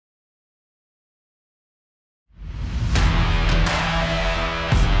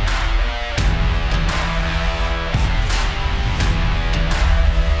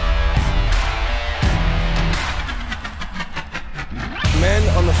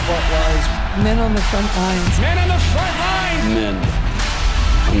front lines. Men on the front lines. Men on the front lines. Men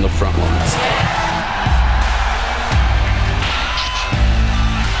on the front lines.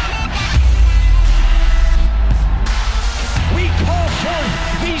 We call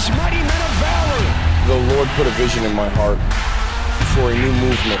forth these mighty men of valor. The Lord put a vision in my heart for a new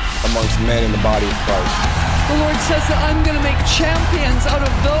movement amongst men in the body of Christ. The Lord says that I'm going to make champions out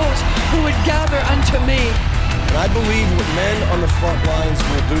of those who would gather unto me. And I believe what men on the front lines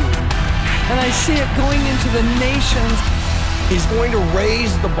will do. And I see it going into the nations. He's going to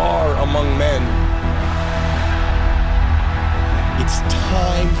raise the bar among men. It's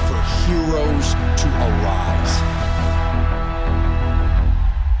time for heroes to arise.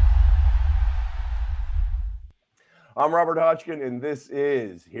 I'm Robert Hodgkin, and this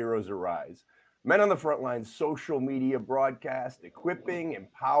is Heroes Arise. Men on the Front Line's social media broadcast, equipping,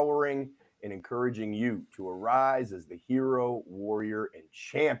 empowering, and encouraging you to arise as the hero, warrior, and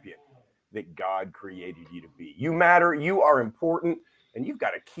champion that God created you to be. You matter, you are important, and you've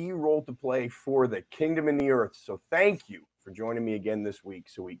got a key role to play for the kingdom in the earth. So thank you for joining me again this week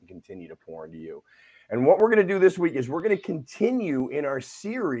so we can continue to pour into you. And what we're going to do this week is we're going to continue in our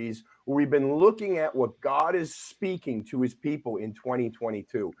series where we've been looking at what God is speaking to his people in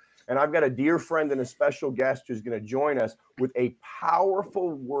 2022. And I've got a dear friend and a special guest who's going to join us with a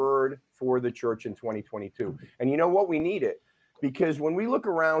powerful word for the church in 2022. And you know what? We need it, because when we look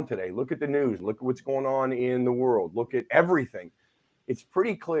around today, look at the news, look at what's going on in the world, look at everything, it's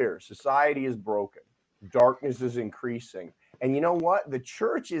pretty clear. Society is broken. Darkness is increasing. And you know what? The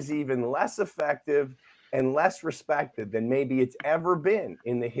church is even less effective and less respected than maybe it's ever been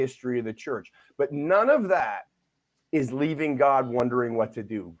in the history of the church. But none of that is leaving God wondering what to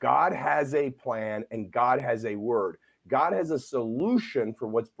do. God has a plan and God has a word. God has a solution for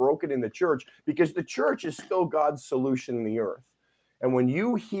what's broken in the church, because the church is still God's solution in the earth. And when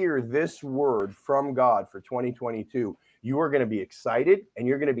you hear this word from God for 2022, you are going to be excited and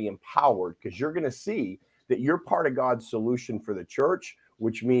you're going to be empowered, because you're going to see that you're part of God's solution for the church,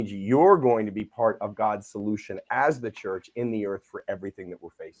 which means you're going to be part of God's solution as the church in the earth for everything that we're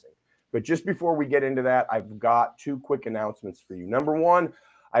facing. But just before we get into that, I've got two quick announcements for you. Number one,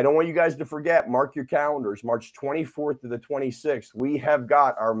 I don't want you guys to forget, mark your calendars, March 24th to the 26th. We have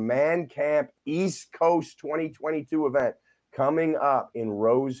got our Man Camp East Coast 2022 event coming up in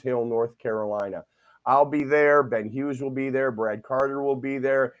Rose Hill, North Carolina. I'll be there. Ben Hughes will be there. Brad Carter will be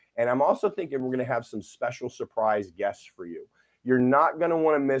there. And I'm also thinking we're going to have some special surprise guests for you. You're not going to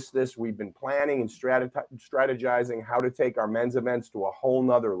want to miss this. We've been planning and strategizing how to take our men's events to a whole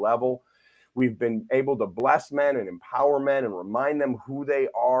nother level. We've been able to bless men and empower men and remind them who they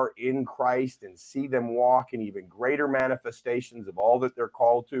are in Christ and see them walk in even greater manifestations of all that they're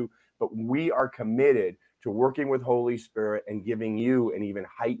called to. But we are committed to working with Holy Spirit and giving you an even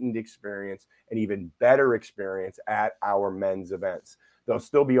heightened experience, an even better experience at our men's events. There'll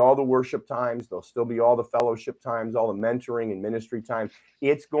still be all the worship times. There'll still be all the fellowship times, all the mentoring and ministry time.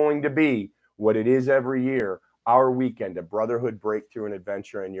 It's going to be what it is every year, our weekend of brotherhood, breakthrough, and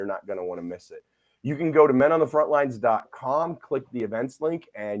adventure, and you're not going to want to miss it. You can go to menonthefrontlines.com, click the events link,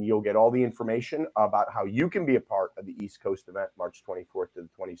 and you'll get all the information about how you can be a part of the East Coast event, March 24th to the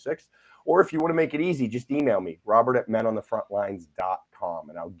 26th. Or if you want to make it easy, just email me, robert@menonthefrontlines.com,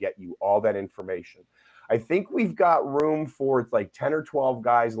 and I'll get you all that information. I think we've got room for, it's like 10 or 12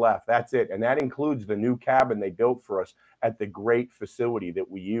 guys left. That's it. And that includes the new cabin they built for us at the great facility that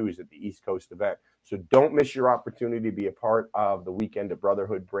we use at the East Coast event. So don't miss your opportunity to be a part of the weekend of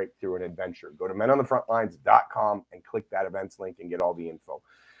brotherhood, breakthrough, and adventure. Go to menonthefrontlines.com and click that events link and get all the info.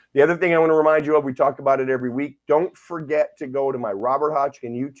 The other thing I want to remind you of, we talk about it every week. Don't forget to go to my Robert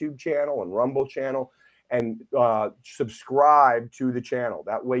Hodgkin YouTube channel and Rumble channel and subscribe to the channel.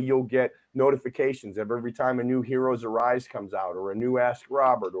 That way you'll get notifications of every time a new Heroes Arise comes out, or a new Ask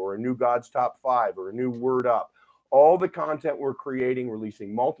Robert, or a new God's Top 5, or a new Word Up. All the content we're creating,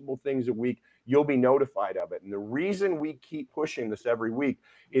 releasing multiple things a week, you'll be notified of it. And the reason we keep pushing this every week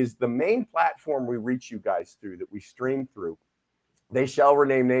is the main platform we reach you guys through, that we stream through, they shall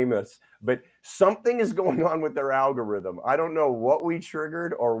rename nameless, but something is going on with their algorithm. I don't know what we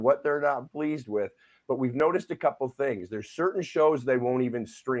triggered or what they're not pleased with, but we've noticed a couple things. There's certain shows they won't even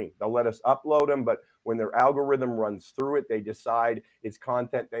stream. They'll let us upload them, but when their algorithm runs through it, they decide it's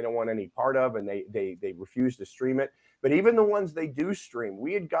content they don't want any part of, and they refuse to stream it. But even the ones they do stream,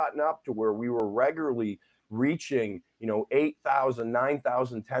 we had gotten up to where we were regularly reaching, 8,000,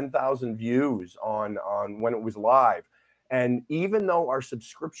 9,000, 10,000 views on when it was live. And even though our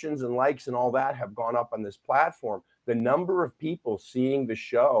subscriptions and likes and all that have gone up on this platform, the number of people seeing the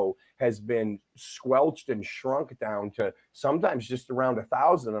show has been squelched and shrunk down to sometimes just around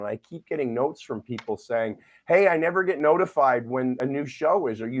 1,000. And I keep getting notes from people saying, hey, I never get notified when a new show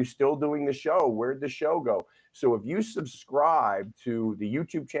is. Are you still doing the show? Where'd the show go? So if you subscribe to the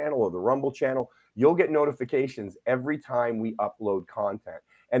YouTube channel or the Rumble channel, you'll get notifications every time we upload content.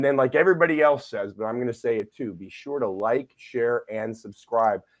 And then, like everybody else says, but I'm going to say it too, be sure to like, share, and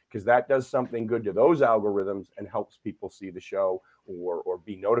subscribe, because that does something good to those algorithms and helps people see the show or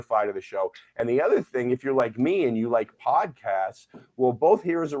be notified of the show. And the other thing, if you're like me and you like podcasts, well, both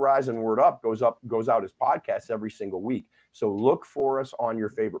Heroes Arise and Word Up goes out as podcasts every single week. So look for us on your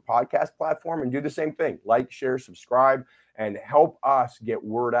favorite podcast platform and do the same thing. Like, share, subscribe, and help us get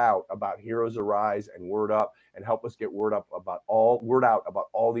word out about Heroes Arise and Word Up, and help us get word out about all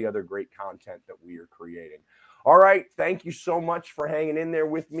the other great content that we are creating. All right. Thank you so much for hanging in there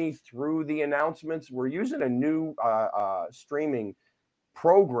with me through the announcements. We're using a new streaming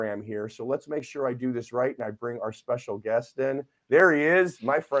program here, so let's make sure I do this right and I bring our special guest in. There he is,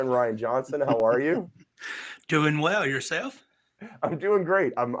 my friend Ryan Johnson. How are you? Doing well. Yourself? I'm doing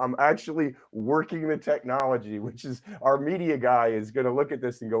great. I'm actually working the technology, which is our media guy is going to look at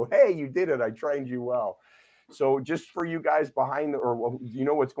this and go, hey, you did it. I trained you well. So just for you guys behind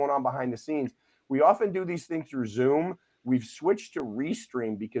what's going on behind the scenes, we often do these things through Zoom. We've switched to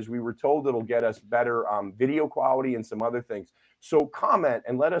Restream because we were told it'll get us better video quality and some other things. So comment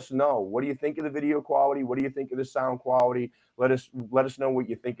and let us know. What do you think of the video quality? What do you think of the sound quality? Let us know what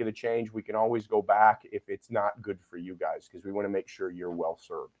you think of the change. We can always go back if it's not good for you guys, because we want to make sure you're well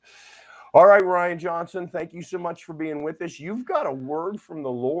served. All right, Ryan Johnson, thank you so much for being with us. You've got a word from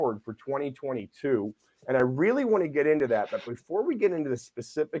the Lord for 2022, and I really want to get into that. But before we get into the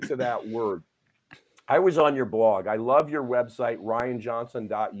specifics of that word, I was on your blog. I love your website,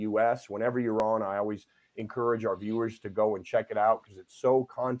 ryanjohnson.us. Whenever you're on, I always encourage our viewers to go and check it out because it's so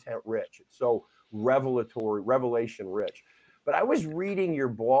content rich. It's so revelation rich. But I was reading your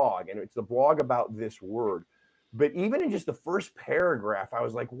blog, and it's the blog about this word. But even in just the first paragraph, I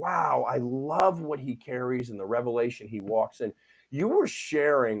was like, wow, I love what he carries and the revelation he walks in. You were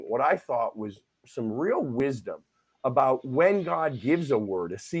sharing what I thought was some real wisdom about when God gives a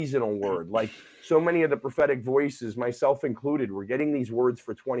word, a seasonal word. Like so many of the prophetic voices, myself included, we're getting these words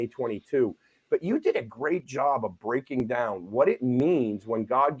for 2022. But you did a great job of breaking down what it means when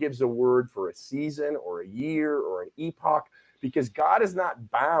God gives a word for a season or a year or an epoch, because God is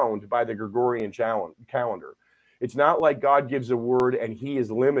not bound by the Gregorian calendar. It's not like God gives a word and he is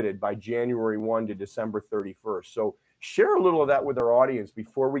limited by January 1 to December 31st. So share a little of that with our audience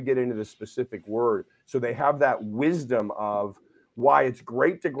before we get into the specific word, so they have that wisdom of why it's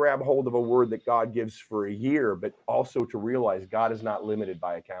great to grab hold of a word that God gives for a year, but also to realize God is not limited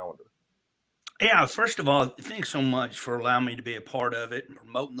by a calendar. Yeah, first of all, thanks so much for allowing me to be a part of it,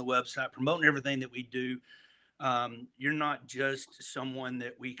 promoting the website, promoting everything that we do. You're not just someone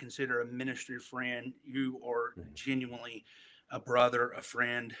that we consider a ministry friend. You are genuinely a brother, a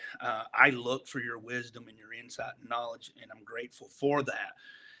friend. I look for your wisdom and your insight and knowledge, and I'm grateful for that.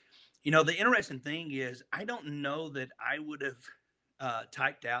 You know, the interesting thing is, I don't know that I would have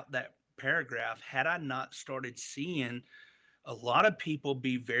typed out that paragraph had I not started seeing a lot of people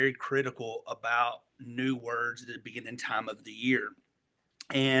be very critical about new words at the beginning time of the year.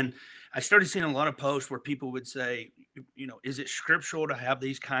 And I started seeing a lot of posts where people would say, you know, is it scriptural to have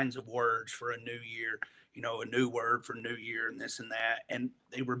these kinds of words for a new year? You know, a new word for new year and this and that. And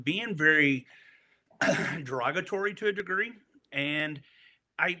they were being very derogatory to a degree. And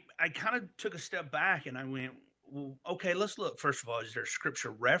I kind of took a step back and I went, well, okay, let's look. First of all, is there scripture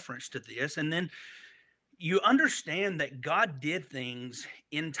reference to this? And then you understand that God did things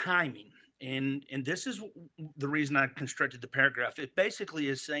in timing. And this is the reason I constructed the paragraph. It basically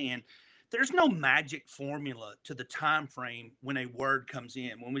is saying there's no magic formula to the time frame when a word comes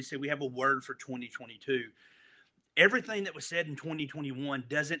in. When we say we have a word for 2022, everything that was said in 2021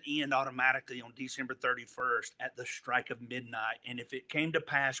 doesn't end automatically on December 31st at the strike of midnight. And if it came to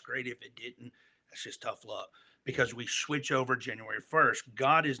pass, great. If it didn't, that's just tough luck, because we switch over January 1st.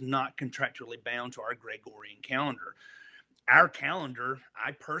 God is not contractually bound to our Gregorian calendar. Our calendar,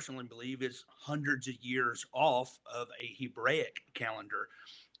 I personally believe, is hundreds of years off of a Hebraic calendar.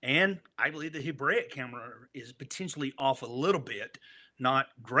 And I believe the Hebraic calendar is potentially off a little bit, not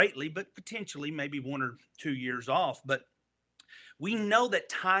greatly, but potentially maybe 1 or 2 years off. But we know that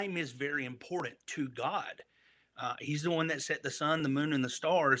time is very important to God. He's the one that set the sun, the moon, and the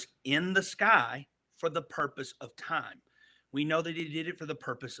stars in the sky for the purpose of time. We know that he did it for the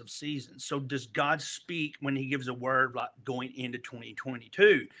purpose of seasons. So does God speak when he gives a word like going into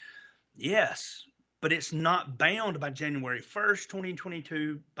 2022? Yes. but it's not bound by January 1st,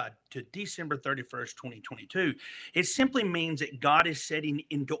 2022 to December 31st, 2022. It simply means that God is setting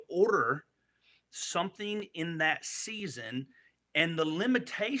into order something in that season, and the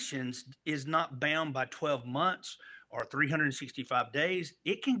limitations is not bound by 12 months or 365 days.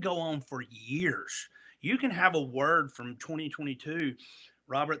 It can go on for years. You can have a word from 2022,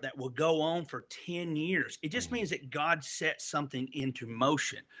 Robert, that will go on for 10 years. It just means that God set something into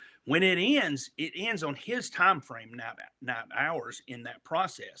motion. When it ends on his time frame, not ours, in that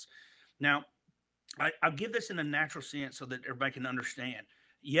process. Now, I'll give this in a natural sense so that everybody can understand.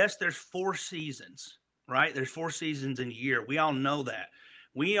 Yes, there's 4 seasons, right? There's 4 seasons in a year. We all know that.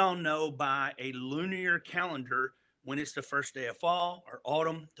 We all know by a lunar calendar when it's the first day of fall or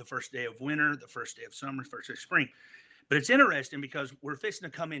autumn, the first day of winter, the first day of summer, first day of spring. But it's interesting because we're fixing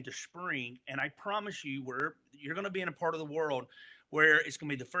to come into spring, and I promise you, you're going to be in a part of the world where it's going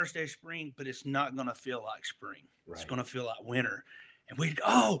to be the first day of spring, but it's not going to feel like spring. Right. It's going to feel like winter. And we go,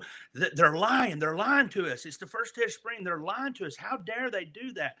 oh, they're lying. They're lying to us. It's the first day of spring. They're lying to us. How dare they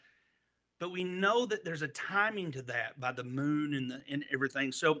do that? But we know that there's a timing to that by the moon and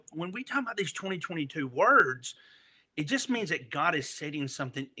everything. So when we talk about these 2022 words, it just means that God is setting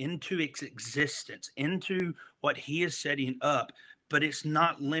something into its existence, into what he is setting up, but it's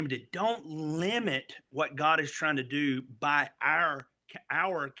not limited. Don't limit what God is trying to do by our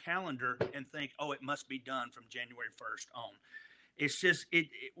calendar and think, oh, it must be done from January 1st on. It's just,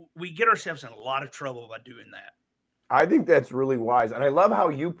 we get ourselves in a lot of trouble by doing that. I think that's really wise. And I love how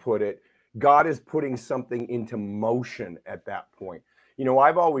you put it. God is putting something into motion at that point. You know,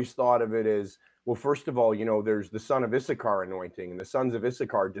 I've always thought of it as, well, first of all, you know, there's the son of Issachar anointing, and the sons of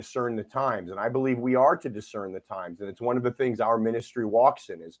Issachar discern the times. And I believe we are to discern the times. And it's one of the things our ministry walks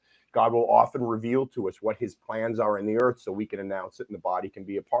in is God will often reveal to us what his plans are in the earth so we can announce it and the body can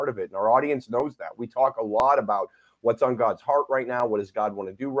be a part of it. And our audience knows that. We talk a lot about what's on God's heart right now. What does God want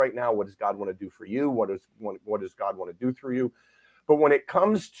to do right now? What does God want to do for you? What does God want to do through you? But when it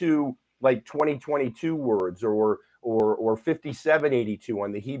comes to like 2022 words or 5782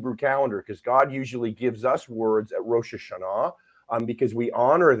 on the Hebrew calendar, because God usually gives us words at Rosh Hashanah, because we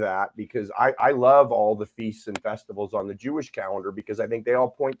honor that, because I love all the feasts and festivals on the Jewish calendar because I think they all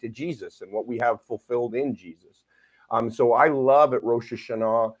point to Jesus and what we have fulfilled in Jesus. So I love at Rosh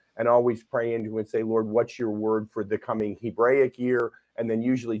Hashanah and always pray into and say, Lord, what's your word for the coming Hebraic year? And then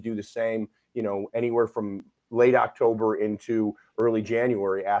usually do the same, you know, anywhere from late October into early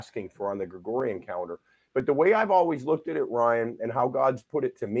January, asking for on the Gregorian calendar. But the way I've always looked at it, Ryan, and how God's put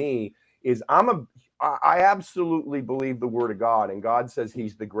it to me is I absolutely believe the word of God, and God says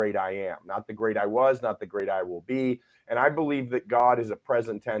he's the great I am, not the great I was, not the great I will be. And I believe that God is a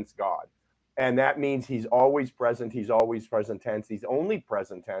present tense God. And that means he's always present. He's always present tense. He's only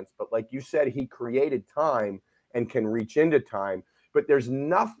present tense. But like you said, he created time and can reach into time. But there's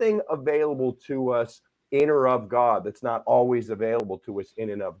nothing available to us in or of God that's not always available to us in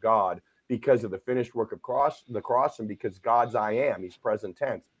and of God, because of the finished work of the cross, and because God's I am, he's present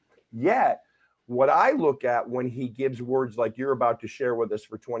tense. Yet, what I look at when he gives words like you're about to share with us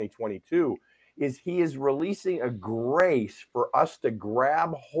for 2022 is he is releasing a grace for us to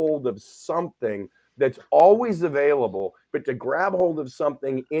grab hold of something that's always available, but to grab hold of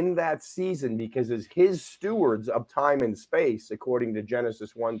something in that season, because as his stewards of time and space, according to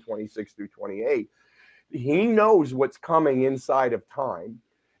Genesis 1:26 through 28, he knows what's coming inside of time.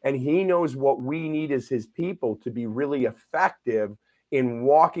 And he knows what we need as his people to be really effective in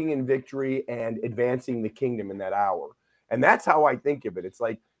walking in victory and advancing the kingdom in that hour. And that's how I think of it. It's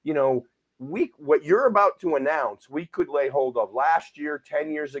like, you know, what you're about to announce, we could lay hold of last year,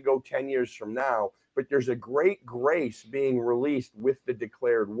 10 years ago, 10 years from now, but there's a great grace being released with the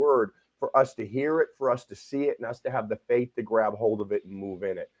declared word for us to hear it, for us to see it, and us to have the faith to grab hold of it and move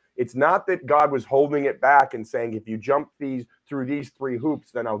in it. It's not that God was holding it back and saying, if you jump through these 3 hoops,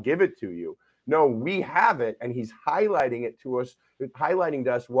 then I'll give it to you. No, we have it, and he's highlighting to us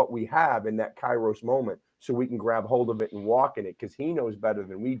what we have in that Kairos moment so we can grab hold of it and walk in it, because he knows better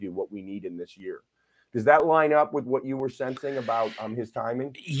than we do what we need in this year. Does that line up with what you were sensing about his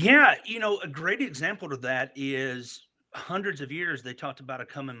timing? Yeah, you know, a great example of that is hundreds of years they talked about a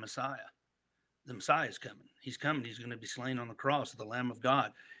coming Messiah. The Messiah is coming. He's coming. He's going to be slain on the cross, the Lamb of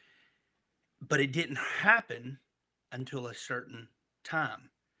God. But it didn't happen until a certain time.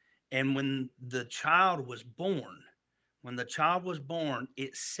 And when the child was born,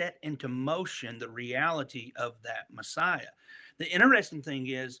 it set into motion the reality of that Messiah. The interesting thing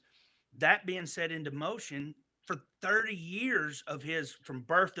is that being set into motion for 30 years of his, from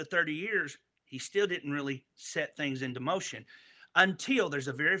birth to 30 years, he still didn't really set things into motion. until there's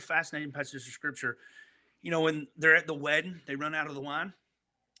a very fascinating passage of scripture. When they're at the wedding, they run out of the wine.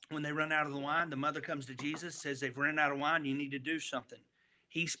 When they run out of the wine, the mother comes to Jesus, says they've run out of wine. You need to do something.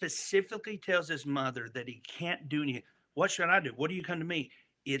 He specifically tells his mother that he can't do anything. What should I do? What do you come to me?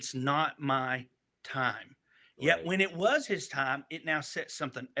 It's not my time. Yet when it was his time, it now sets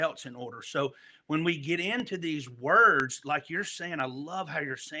something else in order. So when we get into these words, like you're saying, I love how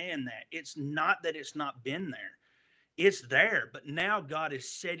you're saying that. It's not that it's not been there. It's there, but now God is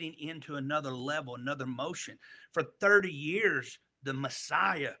setting into another level, another motion. For 30 years, the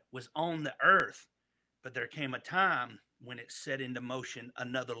Messiah was on the earth, but there came a time when it set into motion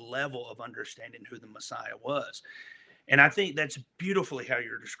another level of understanding who the Messiah was. And I think that's beautifully how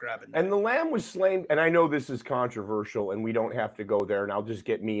you're describing that. And the lamb was slain, and I know this is controversial, and we don't have to go there, and I'll just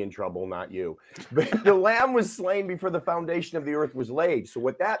get me in trouble, not you. But the lamb was slain before the foundation of the earth was laid. So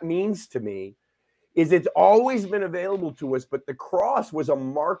what that means to me is it's always been available to us, but the cross was a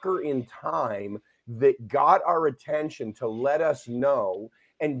marker in time that got our attention to let us know,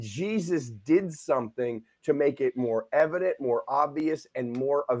 and Jesus did something to make it more evident, more obvious, and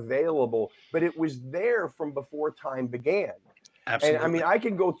more available. But it was there from before time began. Absolutely. And I mean, I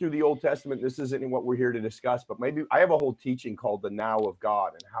can go through the Old Testament. This isn't what we're here to discuss, but maybe I have a whole teaching called the Now of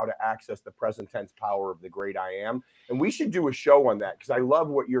God and how to access the present tense power of the great I am. And we should do a show on that because I love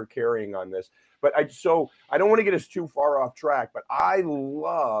what you're carrying on this. But I don't want to get us too far off track, but I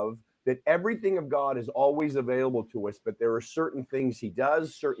love that everything of God is always available to us, but there are certain things he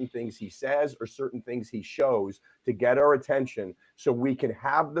does, certain things he says, or certain things he shows to get our attention so we can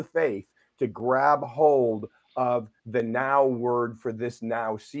have the faith to grab hold of the now word for this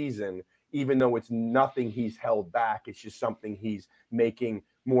now season, even though it's nothing he's held back. It's just something he's making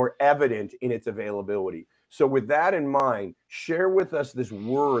more evident in its availability. So with that in mind, share with us this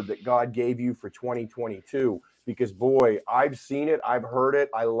word that God gave you for 2022, because boy, I've seen it, I've heard it,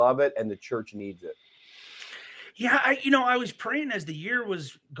 I love it, and the church needs it. Yeah, I was praying as the year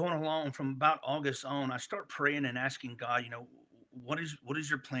was going along from about August on. I start praying and asking God, what is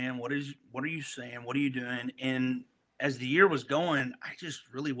your plan? What are you saying? What are you doing? And as the year was going, I just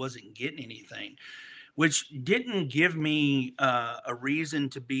really wasn't getting anything, which didn't give me a reason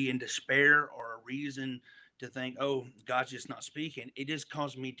to be in despair or a reason to think, oh, God's just not speaking. It just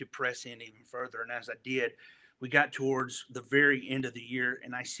caused me to press in even further. And as I did, we got towards the very end of the year,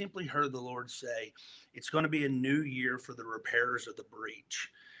 and I simply heard the Lord say, it's going to be a new year for the repairers of the breach.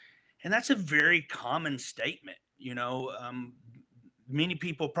 And that's a very common statement. Many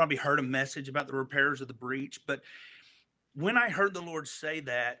people probably heard a message about the repairers of the breach, but when I heard the Lord say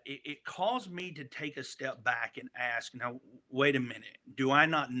that, it caused me to take a step back and ask, now, wait a minute, do I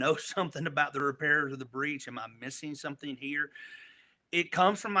not know something about the repairers of the breach? Am I missing something here? It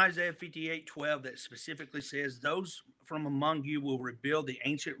comes from Isaiah 58:12 that specifically says, those from among you will rebuild the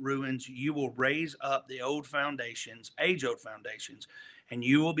ancient ruins. You will raise up the old foundations, age-old foundations, and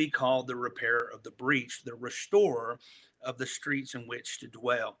you will be called the repairer of the breach, the restorer of the streets in which to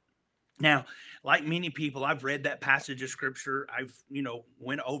dwell. Now, like many people, I've read that passage of scripture. I've,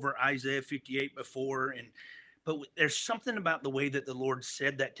 went over Isaiah 58 before, but there's something about the way that the Lord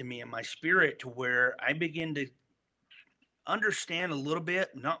said that to me in my spirit to where I begin to understand a little bit,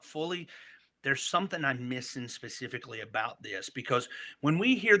 not fully. There's something I'm missing specifically about this, because when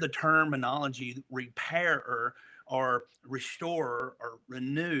we hear the terminology repairer or restorer or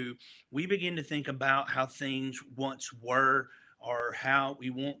renew, we begin to think about how things once were or how we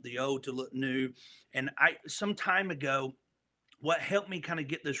want the old to look new. And some time ago, what helped me kind of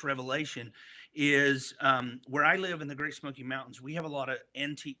get this revelation is where I live in the Great Smoky Mountains, we have a lot of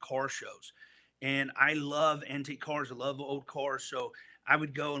antique car shows. And I love antique cars. I love old cars. So I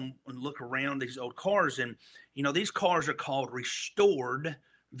would go and look around these old cars. And, these cars are called restored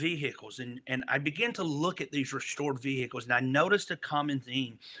vehicles. And I began to look at these restored vehicles. And I noticed a common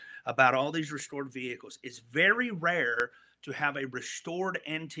theme about all these restored vehicles. It's very rare to have a restored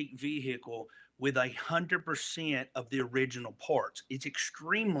antique vehicle with 100% of the original parts. It's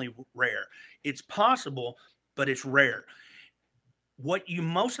extremely rare. It's possible, but it's rare. What you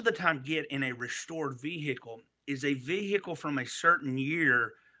most of the time get in a restored vehicle is a vehicle from a certain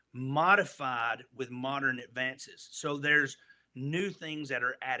year modified with modern advances. So there's new things that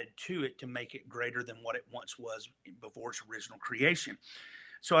are added to it to make it greater than what it once was before its original creation.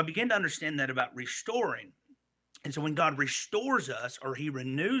 So I began to understand that about restoring. And so when God restores us or he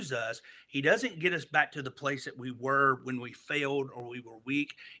renews us, he doesn't get us back to the place that we were when we failed or we were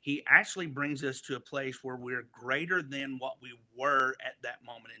weak. He actually brings us to a place where we're greater than what we were at that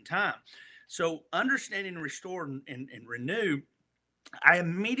moment in time. So understanding restore and renew, I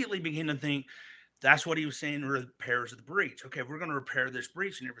immediately begin to think That's what he was saying, repairs of the breach. Okay, we're going to repair this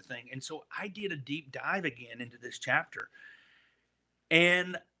breach and everything. And so I did a deep dive again into this chapter.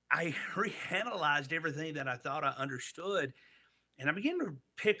 And I reanalyzed everything that I thought I understood. And I began to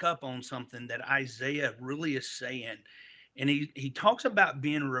pick up on something that Isaiah really is saying. And he talks about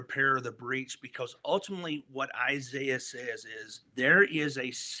being a repairer of the breach, because ultimately what Isaiah says is there is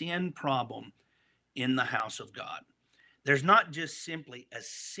a sin problem in the house of God. There's not just simply a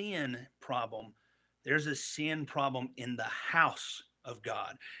sin problem. There's a sin problem in the house of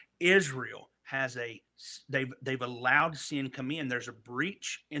God. Israel has they've allowed sin come in. There's a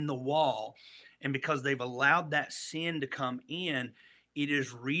breach in the wall. And because they've allowed that sin to come in, it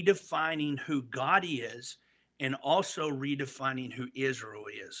is redefining who God is and also redefining who Israel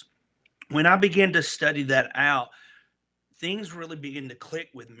is. When I began to study that out, things really begin to click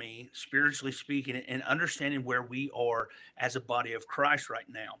with me, spiritually speaking, and understanding where we are as a body of Christ right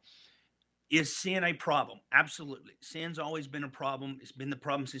now. Is sin a problem? Absolutely. Sin's always been a problem. It's been the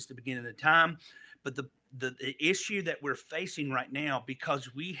problem since the beginning of time. But the issue that we're facing right now,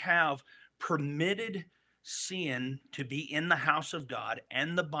 because we have permitted sin to be in the house of God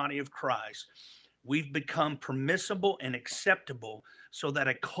and the body of Christ, we've become permissible and acceptable so that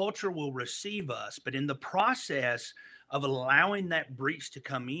a culture will receive us. But in the process of allowing that breach to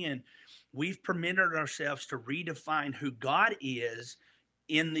come in, we've permitted ourselves to redefine who God is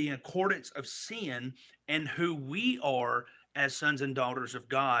in the accordance of sin, and who we are as sons and daughters of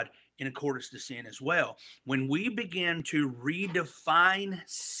God in accordance to sin as well. When we begin to redefine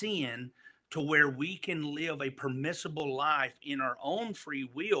sin to where we can live a permissible life in our own free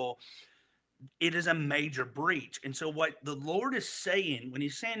will, it is a major breach. And so what the Lord is saying, when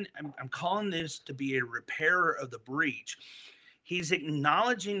he's saying, I'm calling this to be a repairer of the breach, he's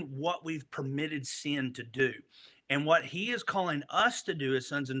acknowledging what we've permitted sin to do. And what he is calling us to do as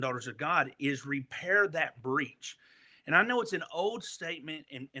sons and daughters of God is repair that breach. And I know it's an old statement,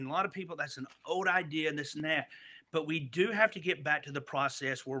 and a lot of people, that's an old idea and this and that. But we do have to get back to the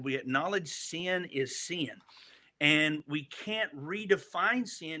process where we acknowledge sin is sin. And we can't redefine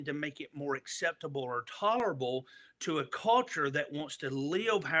sin to make it more acceptable or tolerable to a culture that wants to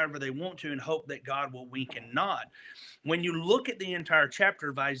live however they want to and hope that God will wink and nod. When you look at the entire chapter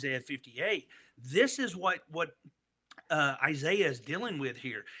of Isaiah 58, this is what Isaiah is dealing with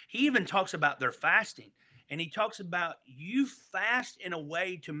here. He even talks about their fasting. And he talks about, you fast in a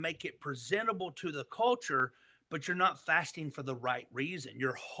way to make it presentable to the culture, but you're not fasting for the right reason.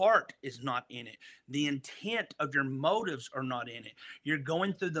 Your heart is not in it. The intent of your motives are not in it. You're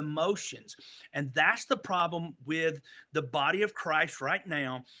going through the motions. And that's the problem with the body of Christ right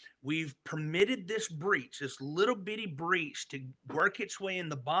now. We've permitted this breach, this little bitty breach, to work its way in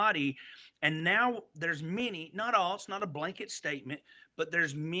the body. And now there's many, not all, it's not a blanket statement, but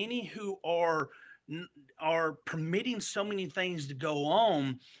there's many who are permitting so many things to go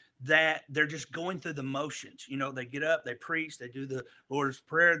on that they're just going through the motions. You know, they get up, they preach, they do the Lord's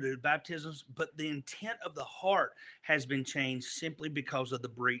Prayer, they do baptisms, but the intent of the heart has been changed simply because of the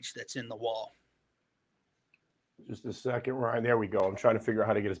breach that's in the wall. Just a second, Ryan. There we go. I'm trying to figure out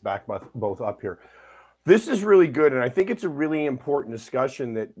how to get us back both up here. This is really good, and I think it's a really important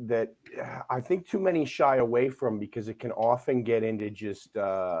discussion that I think too many shy away from, because it can often get into just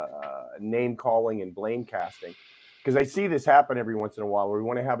name calling and blame casting. Because I see this happen every once in a while, where we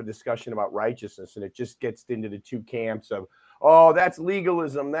want to have a discussion about righteousness, and it just gets into the two camps of, oh, that's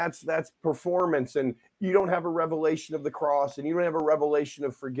legalism, that's performance, and you don't have a revelation of the cross, and you don't have a revelation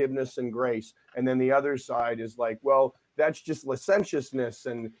of forgiveness and grace. And then the other side is like, well, that's just licentiousness,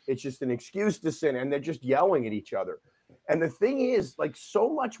 and it's just an excuse to sin, and they're just yelling at each other. And the thing is, like so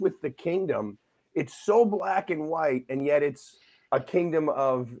much with the kingdom, it's so black and white, and yet it's a kingdom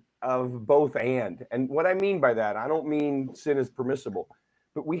of both and. And what I mean by that, I don't mean sin is permissible,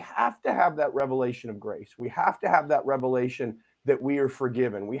 but we have to have that revelation of grace. We have to have that revelation that we are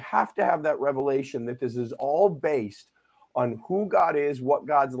forgiven. We have to have that revelation that this is all based on who God is, what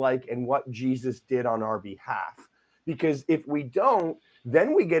God's like, and what Jesus did on our behalf. Because if we don't,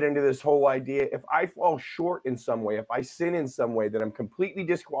 then we get into this whole idea, if I fall short in some way, if I sin in some way, that I'm completely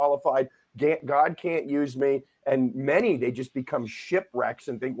disqualified, God can't use me. And many, they just become shipwrecks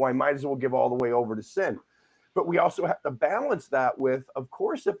and think, well, I might as well give all the way over to sin. But we also have to balance that with, of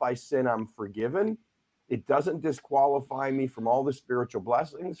course, if I sin, I'm forgiven. It doesn't disqualify me from all the spiritual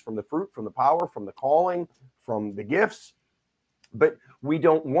blessings, from the fruit, from the power, from the calling, from the gifts. But we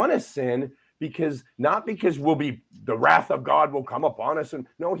don't want to sin not because the wrath of God will come upon us. And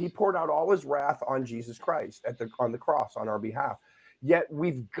no, he poured out all his wrath on Jesus Christ on the cross on our behalf. Yet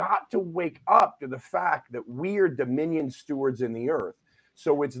we've got to wake up to the fact that we are dominion stewards in the earth.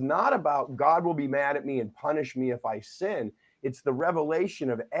 So it's not about God will be mad at me and punish me if I sin. It's the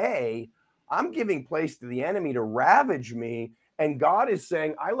revelation of I'm giving place to the enemy to ravage me. And God is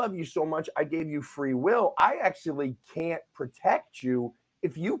saying, I love you so much. I gave you free will. I actually can't protect you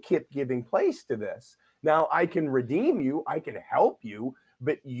if you keep giving place to this. Now I can redeem you. I can help you,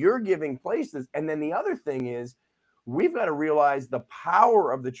 but you're giving places. And then the other thing is, we've got to realize the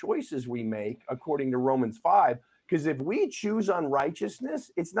power of the choices we make, according to Romans 5. Because if we choose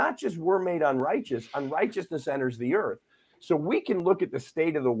unrighteousness, it's not just we're made unrighteous. Unrighteousness enters the earth. So we can look at the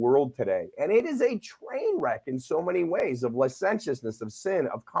state of the world today, and it is a train wreck in so many ways of licentiousness, of sin,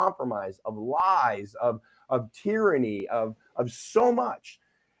 of compromise, of lies, of tyranny, of so much.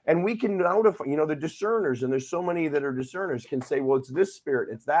 And we can notify, the discerners, and there's so many that are discerners, can say, well, it's this spirit,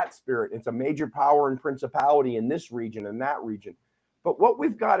 it's that spirit, it's a major power and principality in this region and that region. But what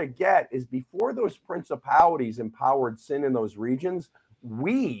we've got to get is, before those principalities empowered sin in those regions,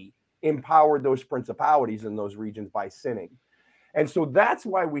 we empowered those principalities in those regions by sinning. And so that's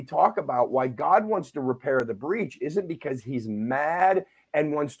why we talk about why God wants to repair the breach isn't because he's mad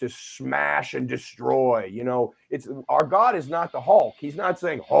and wants to smash and destroy. It's our God is not the Hulk. He's not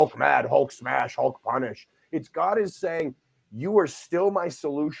saying Hulk mad, Hulk smash, Hulk punish. It's God is saying, you are still my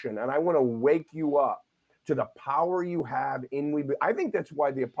solution, and I want to wake you up to the power you have in me. I think that's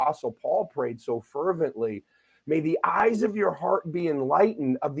why the Apostle Paul prayed so fervently. May the eyes of your heart be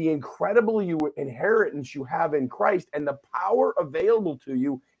enlightened of the incredible inheritance you have in Christ and the power available to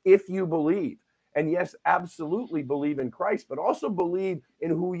you if you believe. And yes, absolutely believe in Christ, but also believe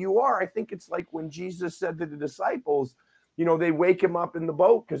in who you are. I think it's like when Jesus said to the disciples, they wake him up in the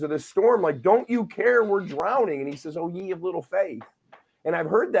boat because of the storm. Like, don't you care? We're drowning. And he says, oh, ye of little faith. And I've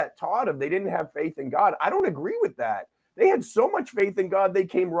heard that taught of they didn't have faith in God. I don't agree with that. They had so much faith in God, they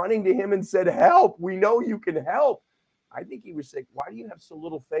came running to him and said, help, we know you can help. I think he was saying, why do you have so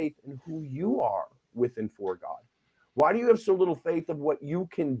little faith in who you are with and for God? Why do you have so little faith of what you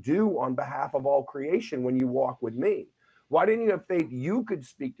can do on behalf of all creation when you walk with me? Why didn't you have faith you could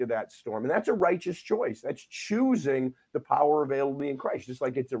speak to that storm? And that's a righteous choice. That's choosing the power available in Christ, just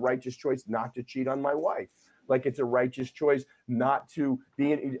like it's a righteous choice not to cheat on my wife. Like it's a righteous choice not to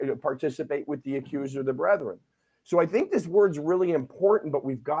participate with the accuser of the brethren. So I think this word's really important, but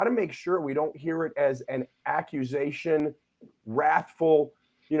we've got to make sure we don't hear it as an accusation, wrathful,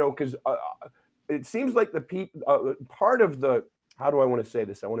 because it seems like the people, part of the, how do I want to say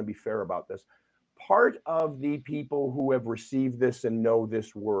this? I want to be fair about this. Part of the people who have received this and know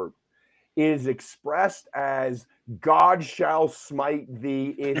this word is expressed as God shall smite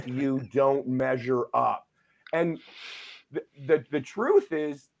thee if you don't measure up. And the truth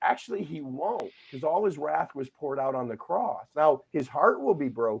is, actually, he won't, because all his wrath was poured out on the cross. Now, his heart will be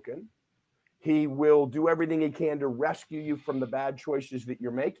broken. He will do everything he can to rescue you from the bad choices that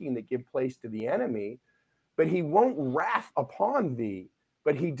you're making that give place to the enemy, but he won't wrath upon thee.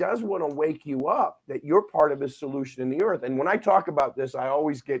 But he does want to wake you up that you're part of his solution in the earth. And when I talk about this, I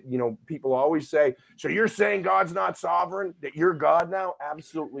always get, people always say, so you're saying God's not sovereign, that you're God now?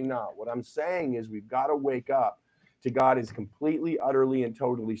 Absolutely not. What I'm saying is we've got to wake up to God is completely, utterly, and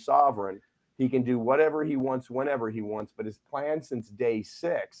totally sovereign. He can do whatever he wants, whenever he wants, but his plan since day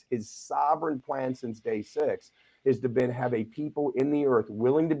 6, his sovereign plan since day 6, is to have a people in the earth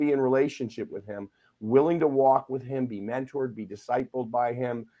willing to be in relationship with him, willing to walk with him, be mentored, be discipled by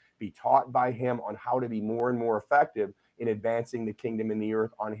him, be taught by him on how to be more and more effective in advancing the kingdom in the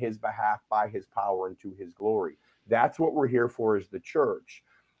earth on his behalf, by his power, and to his glory. That's what we're here for as the church.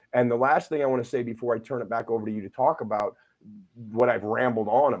 And the last thing I want to say before I turn it back over to you to talk about what I've rambled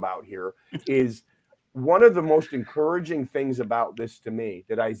on about here is one of the most encouraging things about this to me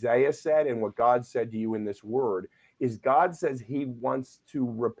that Isaiah said and what God said to you in this word is God says he wants to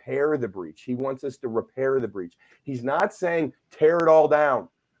repair the breach. He wants us to repair the breach. He's not saying tear it all down.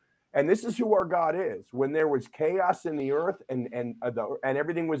 And this is who our God is. When there was chaos in the earth and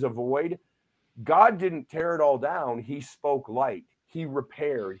everything was a void, God didn't tear it all down. He spoke light. He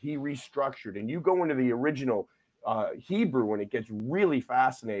repaired. He restructured. And you go into the original Hebrew and it gets really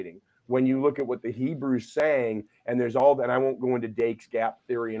fascinating when you look at what the Hebrew's saying. And there's all that. And I won't go into Dake's gap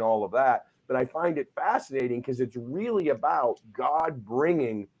theory and all of that. But I find it fascinating because it's really about God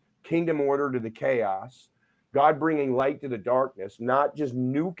bringing kingdom order to the chaos, God bringing light to the darkness, not just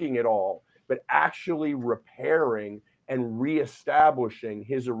nuking it all, but actually repairing and reestablishing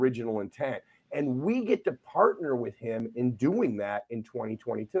his original intent. And we get to partner with him in doing that in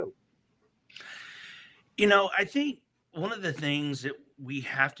 2022. I think one of the things that we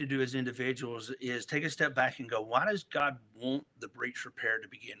have to do as individuals is take a step back and go, why does God want the breach repaired to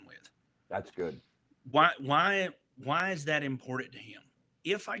begin with? That's good. Why is that important to him?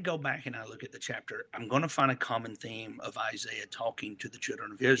 if I go back and I look at the chapter, I'm going to find a common theme of Isaiah talking to the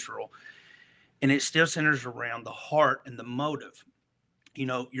children of Israel. And it still centers around the heart and the motive. You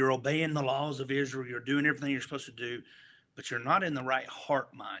know, you're obeying the laws of Israel. You're doing everything you're supposed to do, but you're not in the right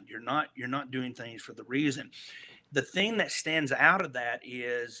heart mind. You're not doing things for the reason. The thing that stands out of that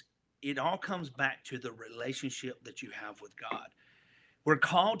is it all comes back to the relationship that you have with God. We're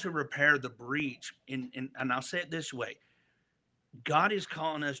called to repair the breach. And I'll say it this way. God is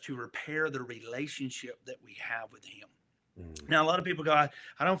calling us to repair the relationship that we have with him. Now, a lot of people go,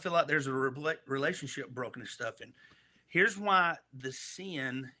 I don't feel like there's a relationship broken and stuff. And here's why the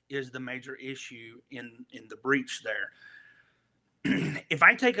sin is the major issue in the breach there. If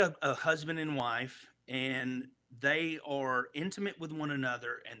I take a husband and wife and they are intimate with one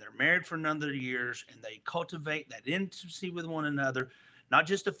another and they're married for a number of years and they cultivate that intimacy with one another, not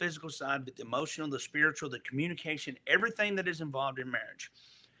just the physical side, but the emotional, the spiritual, the communication, everything that is involved in marriage.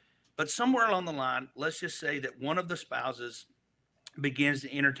 But somewhere along the line, let's just say that one of the spouses begins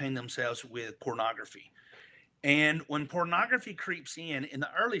to entertain themselves with pornography. And when pornography creeps in the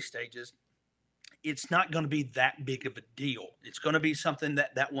early stages, it's not going to be that big of a deal. It's going to be something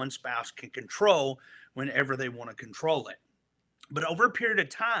that one spouse can control whenever they want to control it. But over a period of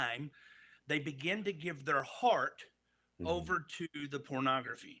time, they begin to give their heart over to the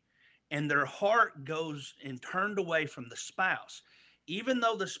pornography. And their heart goes and turned away from the spouse. Even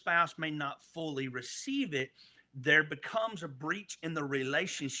though the spouse may not fully receive it, there becomes a breach in the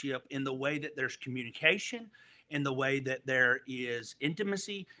relationship in the way that there's communication, in the way that there is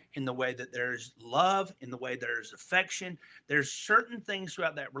intimacy, in the way that there's love, in the way there's affection. There's certain things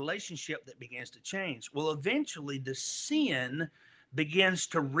throughout that relationship that begins to change. Well, eventually the sin begins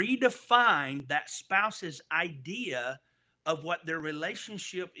to redefine that spouse's idea of what their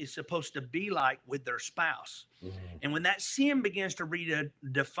relationship is supposed to be like with their spouse. And when that sin begins to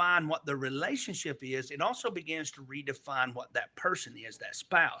redefine what the relationship is, it also begins to redefine what that person is, that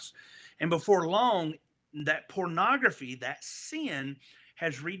spouse. And before long, that pornography, that sin,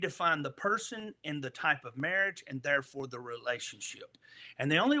 has redefined the person and the type of marriage and therefore the relationship.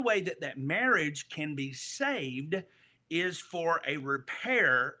 And the only way that that marriage can be saved is for a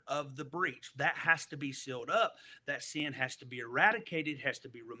repair of the breach. That has to be sealed up. That sin has to be eradicated, has to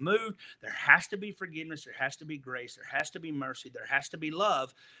be removed. There has to be forgiveness. There has to be grace. There has to be mercy. There has to be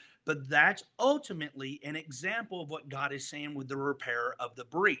love. But that's ultimately an example of what God is saying with the repair of the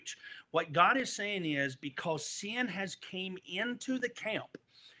breach. What God is saying is because sin has came into the camp,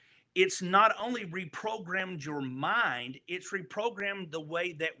 it's not only reprogrammed your mind, it's reprogrammed the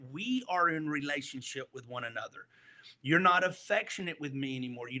way that we are in relationship with one another. You're not affectionate with me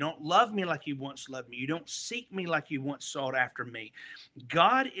anymore. You don't love me like you once loved me. You don't seek me like you once sought after me.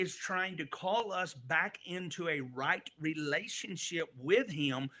 God is trying to call us back into a right relationship with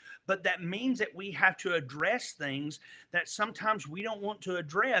him, but that means that we have to address things that sometimes we don't want to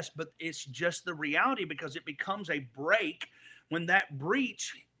address, but it's just the reality because it becomes a break when that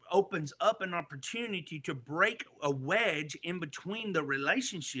breach opens up an opportunity to break a wedge in between the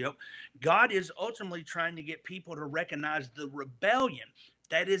relationship. God is ultimately trying to get people to recognize the rebellion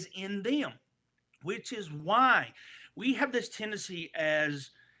that is in them, which is why we have this tendency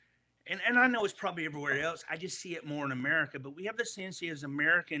as, and I know it's probably everywhere else, I just see it more in America, but we have this tendency as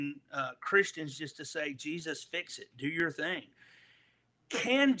American Christians just to say, Jesus, fix it, do your thing.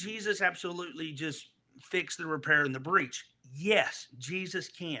 Can Jesus absolutely just fix the repair and the breach? Yes, Jesus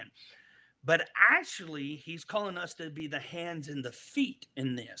can. But actually, he's calling us to be the hands and the feet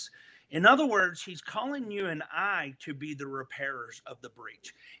in this. In other words, he's calling you and I to be the repairers of the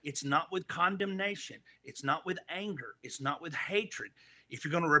breach. It's not with condemnation. It's not with anger. It's not with hatred. If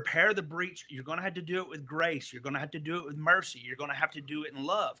you're going to repair the breach, you're going to have to do it with grace. You're going to have to do it with mercy. You're going to have to do it in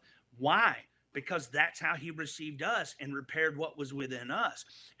love. Why? Because that's how he received us and repaired what was within us.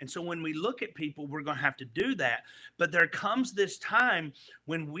 And so when we look at people, we're going to have to do that. But there comes this time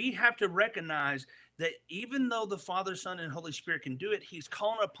when we have to recognize that even though the Father, Son, and Holy Spirit can do it, he's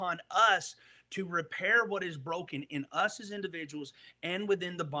calling upon us to repair what is broken in us as individuals and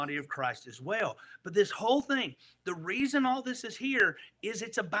within the body of Christ as well. But this whole thing, the reason all this is here is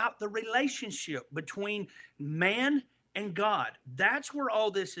it's about the relationship between man and God. That's where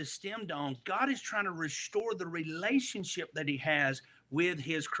all this is stemmed on. God is trying to restore the relationship that he has with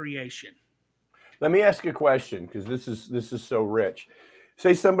his creation. Let me ask you a question, because this is so rich.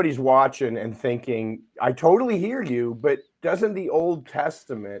 Say somebody's watching and thinking, I totally hear you, but doesn't the Old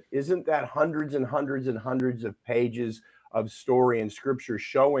Testament, isn't that hundreds and hundreds and hundreds of pages of story and scripture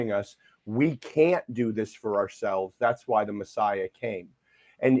showing us we can't do this for ourselves? That's why the Messiah came.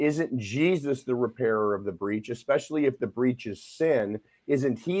 And isn't Jesus the repairer of the breach, especially if the breach is sin?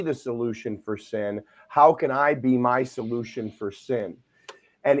 Isn't he the solution for sin? How can I be my solution for sin?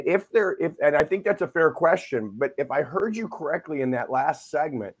 And and I think that's a fair question, but if I heard you correctly in that last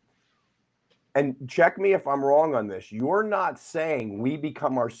segment, and check me if I'm wrong on this, you're not saying we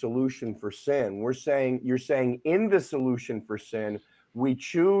become our solution for sin. You're saying in the solution for sin, we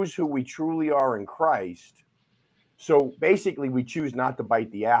choose who we truly are in Christ. So basically, we choose not to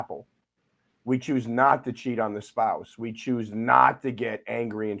bite the apple. We choose not to cheat on the spouse. We choose not to get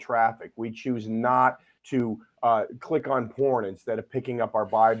angry in traffic. We choose not to click on porn instead of picking up our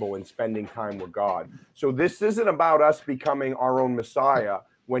Bible and spending time with God. So this isn't about us becoming our own Messiah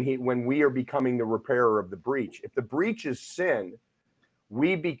when we are becoming the repairer of the breach. If the breach is sin,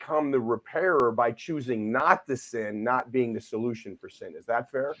 we become the repairer by choosing not to sin, not being the solution for sin. Is that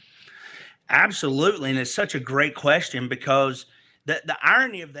fair? Absolutely. And it's such a great question, because the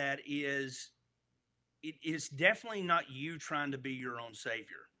irony of that is it is definitely not you trying to be your own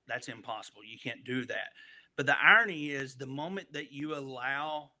savior. That's impossible. You can't do that. But the irony is the moment that you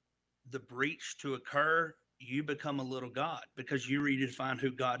allow the breach to occur, you become a little God, because you redefine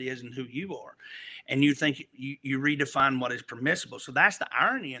who God is and who you are. And you think you redefine what is permissible. So that's the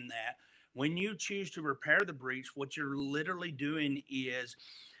irony in that. When you choose to repair the breach, what you're literally doing is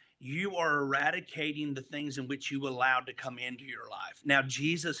you are eradicating the things in which you allowed to come into your life. Now,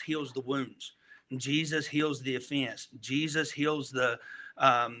 Jesus heals the wounds. Jesus heals the offense. Jesus heals the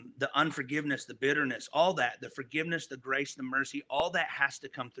unforgiveness, the bitterness, all that, the forgiveness, the grace, the mercy, all that has to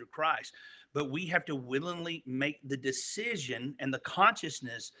come through Christ. But we have to willingly make the decision and the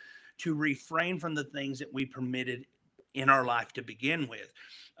consciousness to refrain from the things that we permitted in our life to begin with.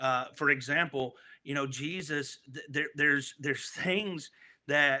 For example, Jesus, there's things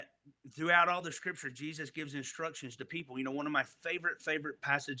that throughout all the scripture, Jesus gives instructions to people. One of my favorite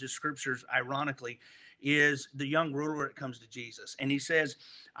passages of scriptures, ironically, is the young ruler that comes to Jesus. And he says,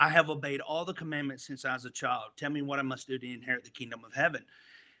 I have obeyed all the commandments since I was a child. Tell me what I must do to inherit the kingdom of heaven.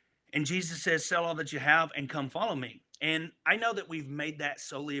 And Jesus says, sell all that you have and come follow me. And I know that we've made that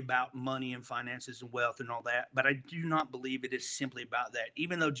solely about money and finances and wealth and all that, but I do not believe it is simply about that.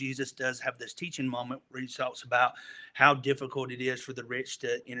 Even though Jesus does have this teaching moment where he talks about how difficult it is for the rich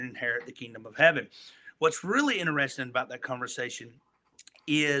to inherit the kingdom of heaven. What's really interesting about that conversation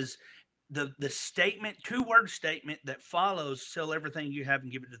is the statement, 2-word statement that follows, sell everything you have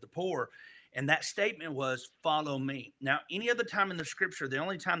and give it to the poor. And that statement was, follow me. Now, any other time in the scripture, the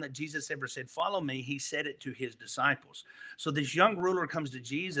only time that Jesus ever said, follow me, he said it to his disciples. So this young ruler comes to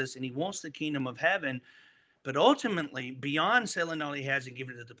Jesus and he wants the kingdom of heaven, but ultimately, beyond selling all he has and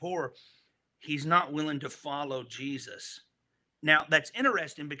giving it to the poor, he's not willing to follow Jesus. Now, that's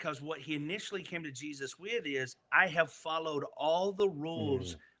interesting, because what he initially came to Jesus with is, I have followed all the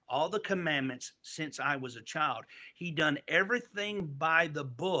rules, all the commandments since I was a child. He done everything by the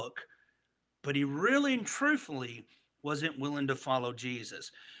book, but he really and truthfully wasn't willing to follow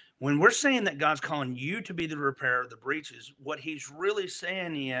Jesus. When we're saying that God's calling you to be the repairer of the breaches, what he's really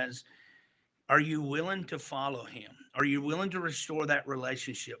saying is, are you willing to follow him? Are you willing to restore that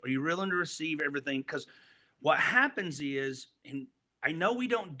relationship? Are you willing to receive everything? Because what happens is, and I know we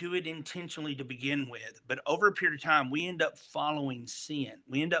don't do it intentionally to begin with, but over a period of time, we end up following sin.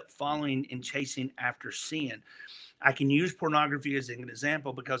 We end up following and chasing after sin. I can use pornography as an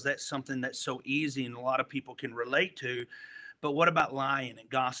example because that's something that's so easy and a lot of people can relate to. But what about lying and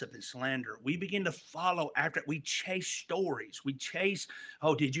gossip and slander? We begin to follow after it. We chase stories. We chase,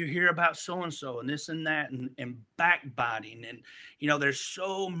 oh, did you hear about so-and-so and this and that, and backbiting. And, there's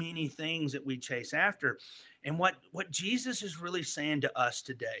so many things that we chase after. And what Jesus is really saying to us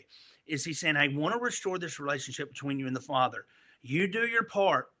today is he's saying, I want to restore this relationship between you and the Father. You do your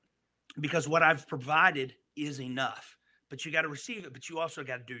part, because what I've provided is enough, but you got to receive it, but you also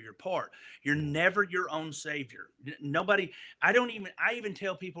got to do your part. You're never your own savior. Nobody, I even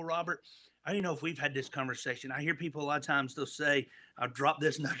tell people, Robert, I don't know if we've had this conversation. I hear people a lot of times, they'll say, I'll drop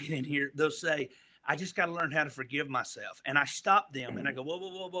this nugget in here. They'll say, I just got to learn how to forgive myself. And I stop them and I go,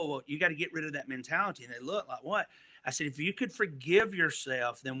 whoa. You got to get rid of that mentality. And they look like, what? I said, if you could forgive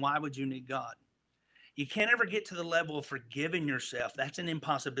yourself, then why would you need God? You can't ever get to the level of forgiving yourself. That's an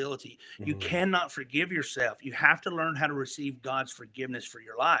impossibility. You cannot forgive yourself. You have to learn how to receive God's forgiveness for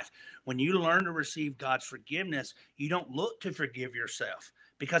your life. When you learn to receive God's forgiveness, you don't look to forgive yourself,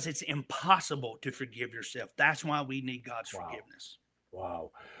 because it's impossible to forgive yourself. That's why we need God's forgiveness.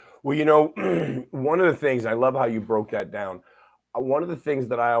 Wow. Well, one of the things, I love how you broke that down. One of the things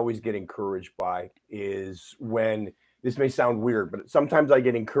that I always get encouraged by is when this may sound weird, but sometimes I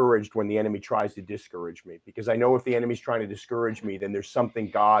get encouraged when the enemy tries to discourage me, because I know if the enemy's trying to discourage me, then there's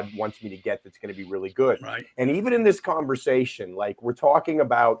something God wants me to get that's going to be really good. Right. And even in this conversation, like we're talking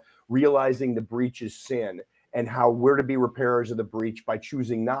about realizing the breach is sin and how we're to be repairers of the breach by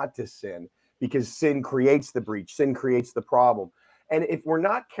choosing not to sin, because sin creates the breach, sin creates the problem. And if we're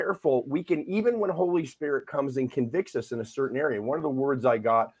not careful, we can, even when Holy Spirit comes and convicts us in a certain area, one of the words I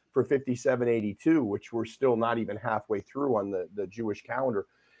got for 5782, which we're still not even halfway through on the Jewish calendar,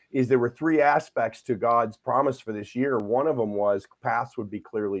 is there were three aspects to God's promise for this year. One of them was paths would be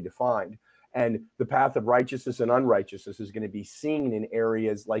clearly defined. And the path of righteousness and unrighteousness is going to be seen in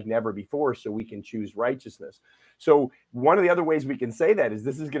areas like never before, so we can choose righteousness. So one of the other ways we can say that is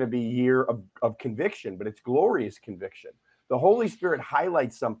this is going to be a year of conviction, but it's glorious conviction. The Holy Spirit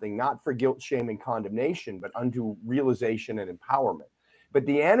highlights something not for guilt, shame, and condemnation, but unto realization and empowerment. But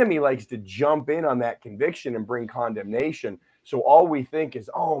the enemy likes to jump in on that conviction and bring condemnation. So all we think is,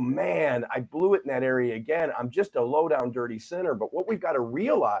 oh man, I blew it in that area again. I'm just a low down, dirty sinner. But what we've got to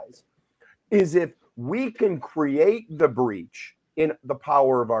realize is if we can create the breach in the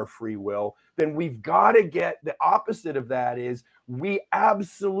power of our free will, then we've got to get the opposite of that is we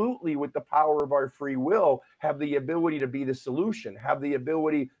absolutely, with the power of our free will, have the ability to be the solution, have the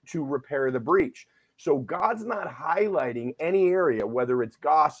ability to repair the breach. So God's not highlighting any area, whether it's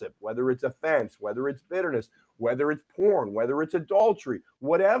gossip, whether it's offense, whether it's bitterness, whether it's porn, whether it's adultery,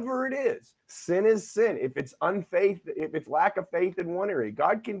 whatever it is. Sin is sin. If it's unfaith, if it's lack of faith in one area.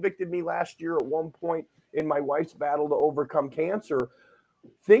 God convicted me last year at one point in my wife's battle to overcome cancer.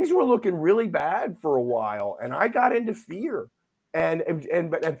 Things were looking really bad for a while, and I got into fear. And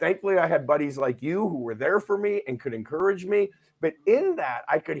thankfully I had buddies like you who were there for me and could encourage me. But in that,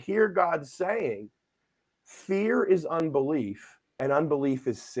 I could hear God saying, fear is unbelief, and unbelief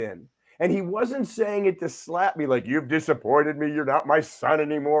is sin. And he wasn't saying it to slap me like, you've disappointed me, you're not my son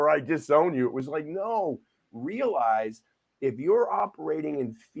anymore, I disown you. It was like, no, realize if you're operating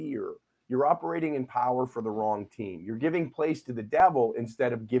in fear, you're operating in power for the wrong team. You're giving place to the devil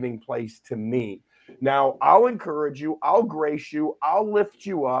instead of giving place to me. Now, I'll encourage you, I'll grace you, I'll lift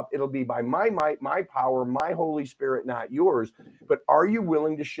you up. It'll be by my might, my power, my Holy Spirit, not yours. But are you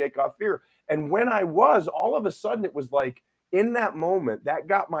willing to shake off fear? And when I was, all of a sudden, it was like, in that moment, that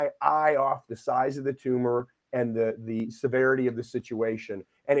got my eye off the size of the tumor and the severity of the situation,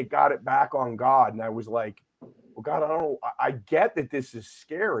 and it got it back on God. And I was like, well, God, I don't know. I get that this is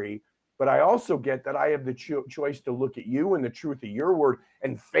scary, but I also get that I have the choice to look at you and the truth of your word.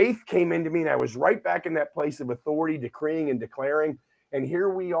 And faith came into me, and I was right back in that place of authority, decreeing and declaring. And here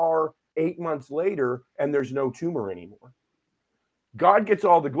we are 8 months later, and there's no tumor anymore. God gets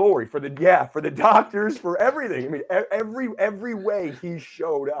all the glory for the doctors, for everything. I mean, every way he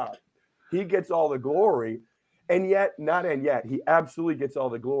showed up, he gets all the glory. And yet, he absolutely gets all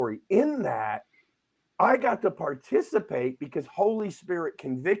the glory. In that, I got to participate because Holy Spirit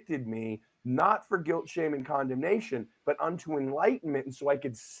convicted me, not for guilt, shame, and condemnation, but unto enlightenment. And so I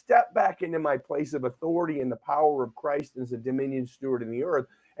could step back into my place of authority and the power of Christ as a dominion steward in the earth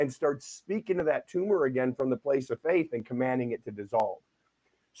and start speaking to that tumor again from the place of faith and commanding it to dissolve.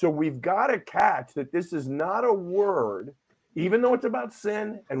 So we've got to catch that this is not a word, even though it's about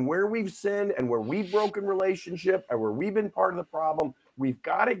sin and where we've sinned and where we've broken relationship and where we've been part of the problem. We've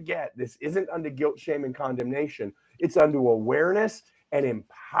got to get this isn't unto guilt, shame, and condemnation. It's unto awareness and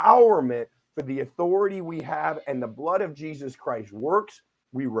empowerment for the authority we have, and the blood of Jesus Christ works.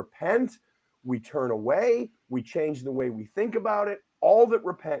 We repent, we turn away, we change the way we think about it. All that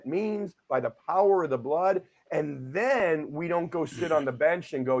repent means by the power of the blood. And then we don't go sit on the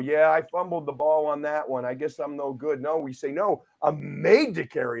bench and go, yeah, I fumbled the ball on that one, I guess I'm no good. No, we say, no, I'm made to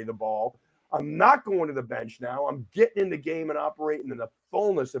carry the ball. I'm not going to the bench now. I'm getting in the game and operating in the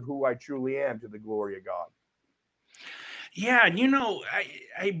fullness of who I truly am, to the glory of God. Yeah, and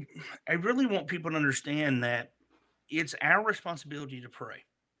I really want people to understand that it's our responsibility to pray.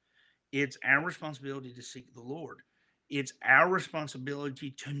 It's our responsibility to seek the Lord. It's our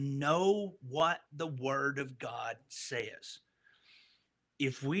responsibility to know what the Word of God says.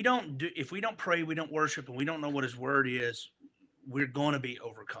 If we don't pray, we don't worship, and we don't know what His Word is, we're going to be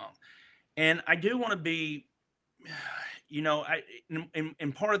overcome. And I do want to be,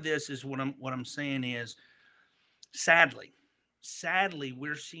 and part of this is what I'm saying is, sadly,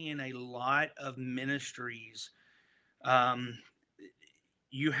 we're seeing a lot of ministries.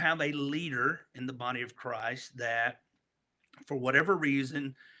 You have a leader in the body of Christ that, for whatever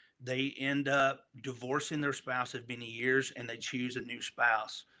reason, they end up divorcing their spouse of many years and they choose a new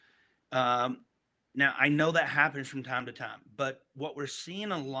spouse. Now, I know that happens from time to time, but what we're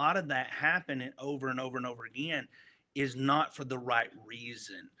seeing a lot of that happen over and over and over again is not for the right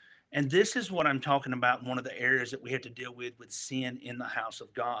reason. And this is what I'm talking about. One of the areas that we have to deal with sin in the house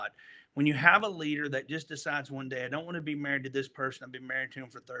of God. When you have a leader that just decides one day, I don't want to be married to this person. I've been married to him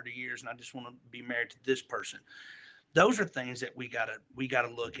for 30 years and I just want to be married to this person. Those are things that we gotta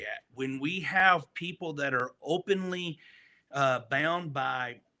look at. When we have people that are openly bound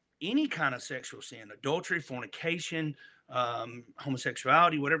by any kind of sexual sin, adultery, fornication,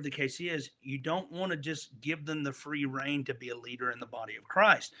 homosexuality, whatever the case is, you don't want to just give them the free reign to be a leader in the body of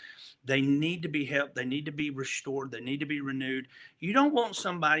Christ. They need to be helped. They need to be restored. They need to be renewed. You don't want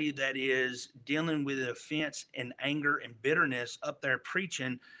somebody that is dealing with offense and anger and bitterness up there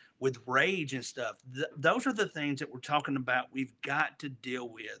preaching with rage and stuff. Those are the things that we're talking about. We've got to deal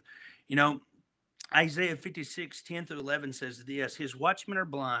with. You know, Isaiah 56, 10 through 11 says this, his watchmen are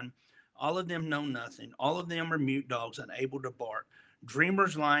blind. All of them know nothing. All of them are mute dogs, unable to bark.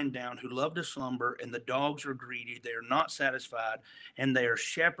 Dreamers lying down who love to slumber, and the dogs are greedy. They are not satisfied, and they are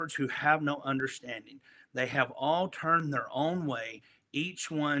shepherds who have no understanding. They have all turned their own way, each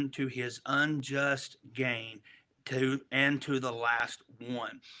one to his unjust gain, to the last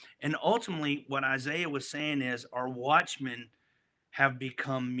one. And ultimately, what Isaiah was saying is our watchmen have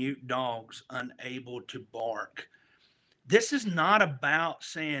become mute dogs, unable to bark. This is not about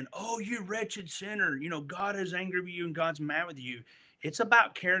saying, oh, you wretched sinner, you know, God is angry with you and God's mad with you. It's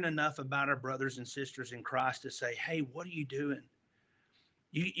about caring enough about our brothers and sisters in Christ to say, hey, what are you doing?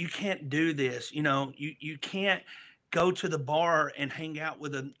 You can't do this. You know, you can't go to the bar and hang out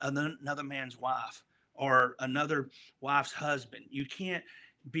with another man's wife or another wife's husband. You can't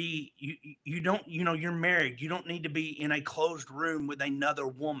be, you don't, you know, you're married. You don't need to be in a closed room with another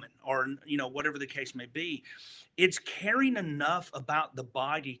woman or, you know, whatever the case may be. It's caring enough about the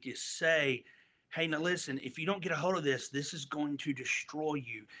body to say, hey, now listen, if you don't get a hold of this, this is going to destroy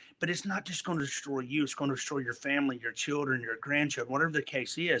you. But it's not just going to destroy you. It's going to destroy your family, your children, your grandchildren, whatever the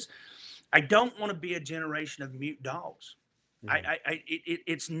case is. I don't want to be a generation of mute dogs.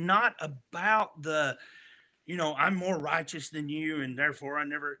 It's not about the, you know, I'm more righteous than you, and therefore I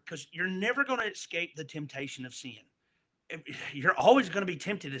never, because you're never going to escape the temptation of sin. You're always going to be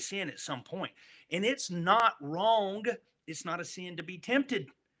tempted to sin at some point. And it's not wrong. It's not a sin to be tempted.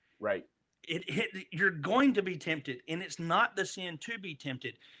 Right. You're going to be tempted, and it's not the sin to be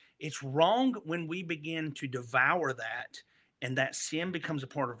tempted. It's wrong when we begin to devour that, and that sin becomes a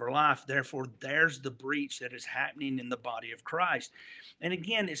part of our life. Therefore, there's the breach that is happening in the body of Christ. And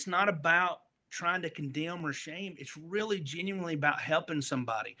again, it's not about trying to condemn or shame. It's really genuinely about helping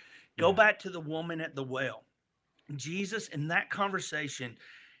somebody. Go back to the woman at the well. Jesus, in that conversation,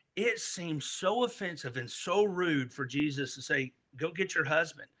 it seems so offensive and so rude for Jesus to say, go get your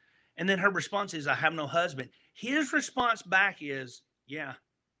husband. And then her response is, I have no husband. His response back is, yeah,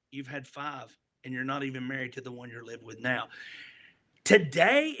 you've had 5 and you're not even married to the one you're living with now.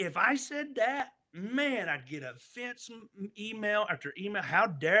 Today, if I said that, man, I'd get offense email after email. How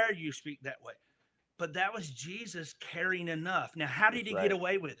dare you speak that way? But that was Jesus caring enough. Now, how did he get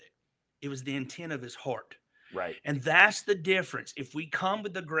away with it? It was the intent of his heart. Right. And that's the difference. If we come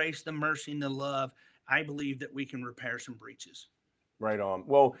with the grace, the mercy, and the love, I believe that we can repair some breaches. Right on.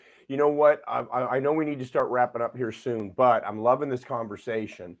 Well, you know what? I know we need to start wrapping up here soon, but I'm loving this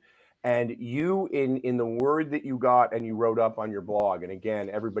conversation. And you, in the word that you got and you wrote up on your blog, and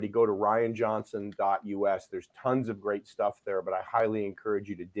again, everybody go to ryanjohnson.us. There's tons of great stuff there, but I highly encourage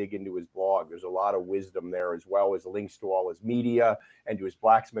you to dig into his blog. There's a lot of wisdom there, as well as links to all his media and to his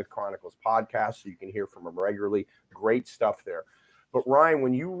Blacksmith Chronicles podcast, so you can hear from him regularly. Great stuff there. But Ryan,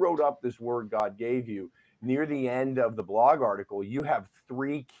 when you wrote up this word God gave you, near the end of the blog article, you have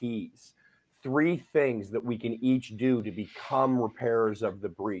 3 keys. 3 things that we can each do to become repairers of the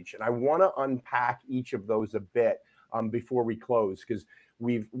breach. And I want to unpack each of those a bit before we close, because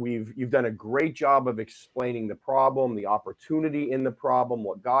you've done a great job of explaining the problem, the opportunity in the problem,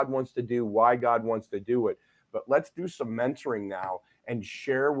 what God wants to do, why God wants to do it. But let's do some mentoring now and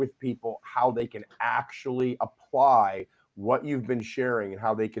share with people how they can actually apply what you've been sharing and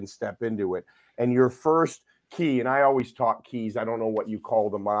how they can step into it. And your first key, and I always talk keys, I don't know what you call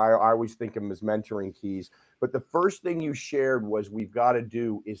them, I always think of them as mentoring keys, but the first thing you shared was we've got to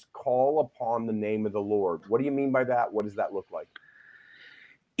do is call upon the name of the Lord. What do you mean by that? What does that look like?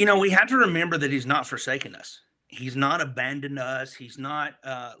 You know, we have to remember that he's not forsaken us. He's not abandoned us. He's not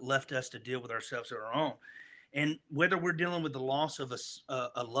left us to deal with ourselves on our own. And whether we're dealing with the loss of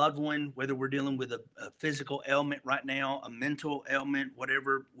a loved one, whether we're dealing with a physical ailment right now, a mental ailment,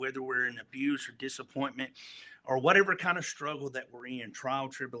 whatever, whether we're in abuse or disappointment or whatever kind of struggle that we're in, trial,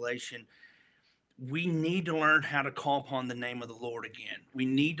 tribulation, we need to learn how to call upon the name of the Lord again. We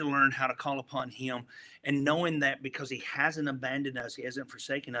need to learn how to call upon him, and knowing that because he hasn't abandoned us, he hasn't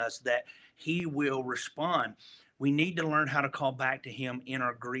forsaken us, that he will respond. We need to learn how to call back to him in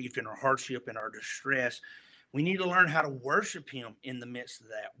our grief, in our hardship, in our distress. We need to learn how to worship him in the midst of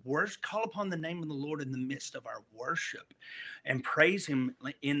that. Call upon the name of the Lord in the midst of our worship and praise him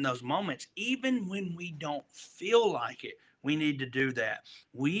in those moments, even when we don't feel like it. We need to do that.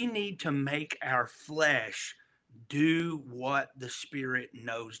 We need to make our flesh do what the Spirit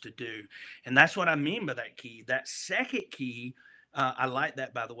knows to do. And that's what I mean by that key. That second key, I like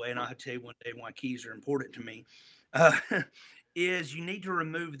that, by the way, and I'll tell you one day why keys are important to me, is you need to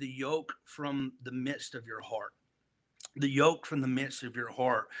remove the yoke from the midst of your heart. The yoke from the midst of your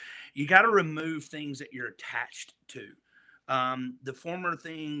heart. You got to remove things that you're attached to. The former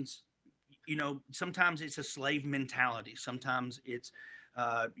things, sometimes it's a slave mentality. Sometimes it's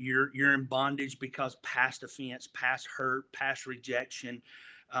you're in bondage because past offense, past hurt, past rejection.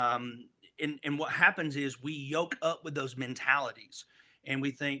 And what happens is we yoke up with those mentalities. And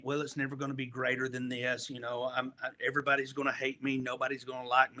we think, well, it's never going to be greater than this. Everybody's going to hate me. Nobody's going to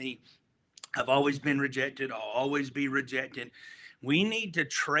like me. I've always been rejected. I'll always be rejected. We need to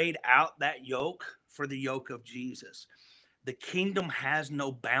trade out that yoke for the yoke of Jesus. The kingdom has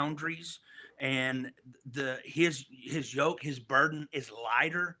no boundaries, and his yoke, his burden is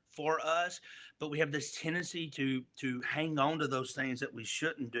lighter for us. But we have this tendency to hang on to those things that we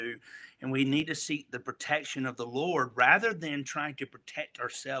shouldn't do. And we need to seek the protection of the Lord rather than trying to protect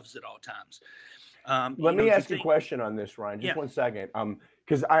ourselves at all times. Let me ask you a question on this, Ryan. Just 1 second.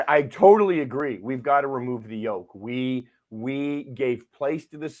 Because I totally agree. We've got to remove the yoke. We gave place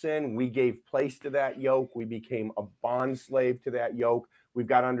to the sin. We gave place to that yoke. We became a bond slave to that yoke. We've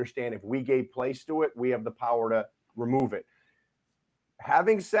got to understand if we gave place to it, we have the power to remove it.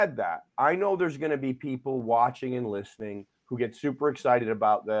 Having said that, I know there's going to be people watching and listening who get super excited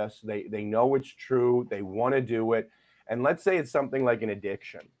about this. They know it's true. They want to do it. And let's say it's something like an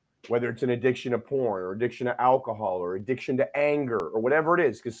addiction, whether it's an addiction to porn or addiction to alcohol or addiction to anger or whatever it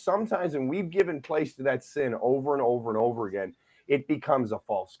is. Because sometimes when we've given place to that sin over and over and over again, it becomes a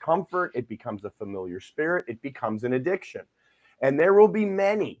false comfort. It becomes a familiar spirit. It becomes an addiction. And there will be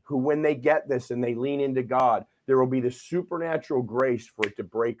many who, when they get this and they lean into God, there will be the supernatural grace for it to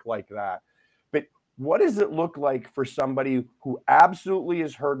break like that. But what does it look like for somebody who absolutely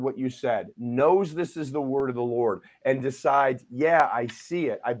has heard what you said, knows this is the word of the Lord, and decides, yeah, I see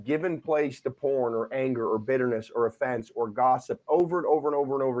it. I've given place to porn or anger or bitterness or offense or gossip over and over and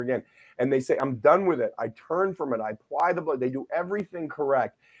over and over again. And they say, I'm done with it. I turn from it. I apply the blood. They do everything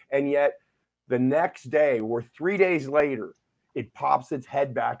correct. And yet the next day or 3 days later, it pops its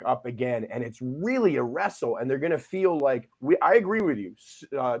head back up again, and it's really a wrestle, and they're going to feel like, I agree with you.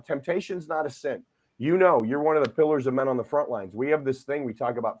 Temptation's not a sin. You're one of the pillars of Men on the Front Lines. We have this thing, we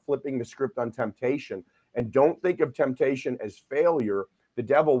talk about flipping the script on temptation, and don't think of temptation as failure. The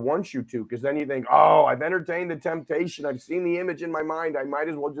devil wants you to, because then you think, oh, I've entertained the temptation. I've seen the image in my mind. I might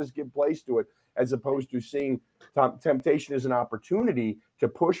as well just give place to it, as opposed to seeing temptation as an opportunity to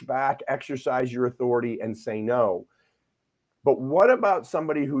push back, exercise your authority, and say no. But what about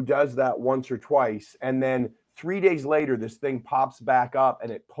somebody who does that once or twice, and then 3 days later, this thing pops back up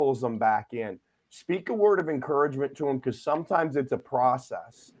and it pulls them back in? Speak a word of encouragement to them, because sometimes it's a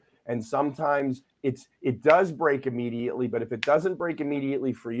process, and sometimes it does break immediately. But if it doesn't break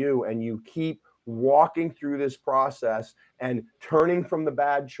immediately for you, and you keep walking through this process and turning from the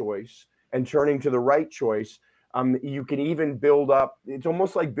bad choice and turning to the right choice, you can even build up. It's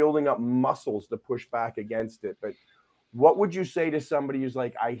almost like building up muscles to push back against it. But what would you say to somebody who's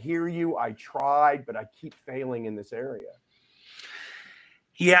like, I hear you, I tried, but I keep failing in this area?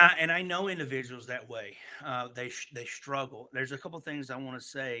 Yeah, and I know individuals that way. They struggle. There's a couple of things I want to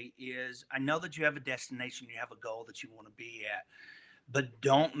say is, I know that you have a destination, you have a goal that you want to be at, but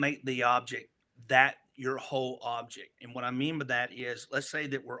don't make the object that your whole object. And what I mean by that is, let's say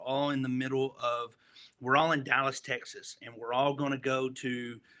that we're all in Dallas, Texas, and we're all going to go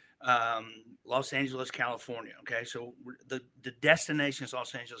to Los Angeles, California. Okay, so the destination is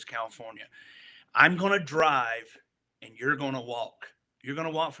Los Angeles, California. I'm going to drive and you're going to walk. You're going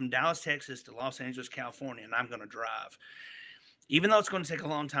to walk from Dallas, Texas to Los Angeles, California, and I'm going to drive. Even though it's going to take a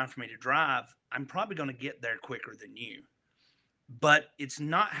long time for me to drive, I'm probably going to get there quicker than you. But it's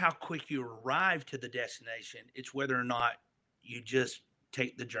not how quick you arrive to the destination. It's whether or not you just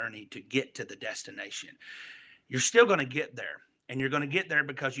take the journey to get to the destination. You're still going to get there. And you're going to get there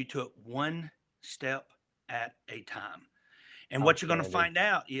because you took one step at a time. And what you're going to find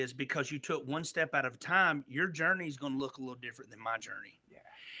out is, because you took one step at a time, your journey is going to look a little different than my journey. Yeah.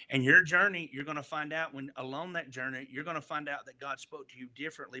 And your journey, you're going to find out when along that journey, you're going to find out that God spoke to you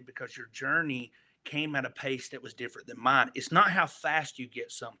differently because your journey came at a pace that was different than mine. It's not how fast you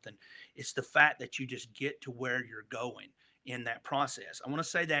get something. It's the fact that you just get to where you're going in that process. I want to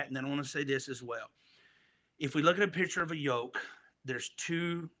say that, and then I want to say this as well. If we look at a picture of a yoke, there's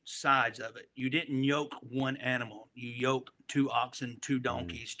two sides of it. You didn't yoke one animal. You yoked 2 oxen, 2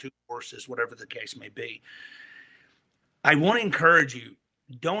 donkeys, 2 horses, whatever the case may be. I want to encourage you,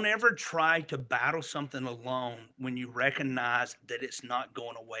 don't ever try to battle something alone when you recognize that it's not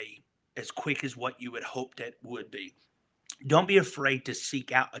going away as quick as what you had hoped it would be. Don't be afraid to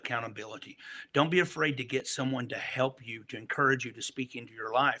seek out accountability. Don't be afraid to get someone to help you, to encourage you, to speak into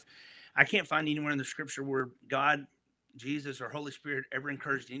your life. I can't find anywhere in the scripture where God, Jesus, or Holy Spirit ever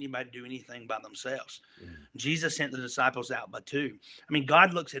encouraged anybody to do anything by themselves. Jesus sent the disciples out by 2. I mean,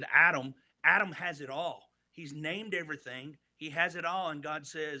 God looks at Adam. Adam has it all. He's named everything. He has it all. And God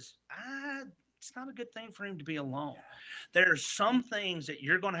says, it's not a good thing for him to be alone. There are some things that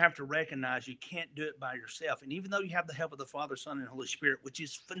you're going to have to recognize you can't do it by yourself. And even though you have the help of the Father, Son, and Holy Spirit, which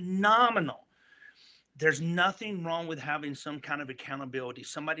is phenomenal, there's nothing wrong with having some kind of accountability,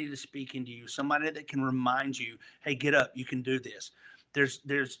 somebody to speak into you, somebody that can remind you, hey, get up, you can do this. There's,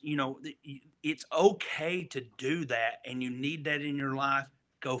 it's okay to do that. And you need that in your life.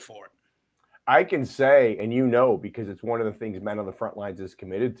 Go for it. I can say, and because it's one of the things Men on the Front Lines is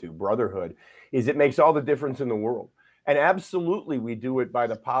committed to, brotherhood, is it makes all the difference in the world. And absolutely, we do it by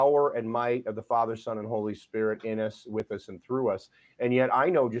the power and might of the Father, Son, and Holy Spirit in us, with us, and through us. And yet I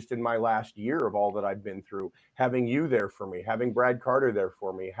know just in my last year of all that I've been through, having you there for me, having Brad Carter there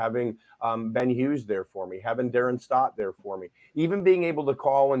for me, having Ben Hughes there for me, having Darren Stott there for me, even being able to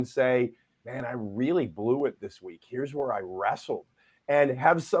call and say, man, I really blew it this week. Here's where I wrestled. And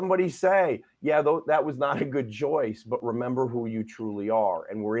have somebody say, yeah, that was not a good choice, but remember who you truly are.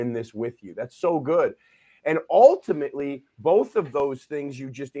 And we're in this with you. That's so good. And ultimately, both of those things you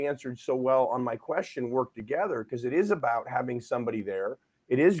just answered so well on my question work together, because it is about having somebody there.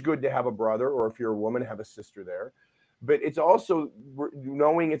 It is good to have a brother, or if you're a woman, have a sister there. But it's also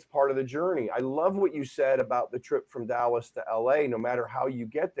knowing it's part of the journey. I love what you said about the trip from Dallas to LA. No matter how you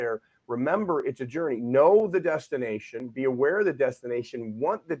get there, remember, it's a journey. Know the destination, be aware of the destination,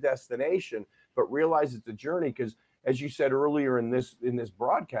 want the destination, but realize it's a journey. Because as you said earlier in this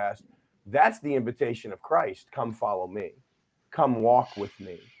broadcast, that's the invitation of Christ. Come follow me. Come walk with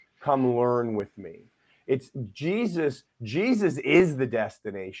me. Come learn with me. It's Jesus. Jesus is the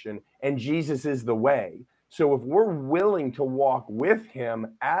destination, and Jesus is the way. So if we're willing to walk with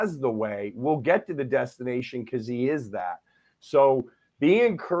him as the way, we'll get to the destination because he is that. So be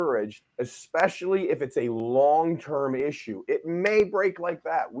encouraged, especially if it's a long-term issue. It may break like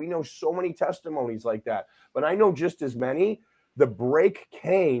that. We know so many testimonies like that, but I know just as many. The break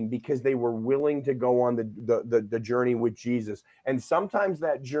came because they were willing to go on the journey with Jesus. And sometimes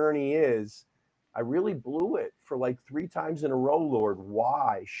that journey is, I really blew it for like 3 times in a row, Lord.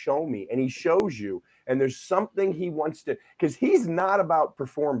 Why? Show me. And he shows you. And there's something he wants to, because he's not about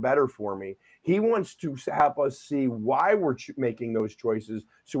perform better for me. He wants to help us see why we're making those choices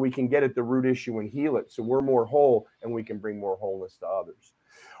so we can get at the root issue and heal it. So we're more whole and we can bring more wholeness to others.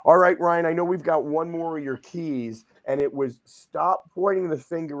 All right, Ryan, I know we've got one more of your keys, and it was stop pointing the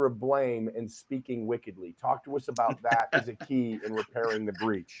finger of blame and speaking wickedly. Talk to us about that as a key in repairing the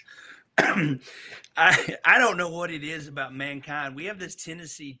breach. I don't know what it is about mankind. We have this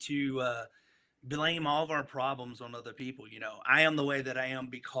tendency to blame all of our problems on other people. I am the way that I am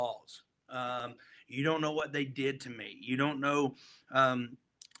because you don't know what they did to me. You don't know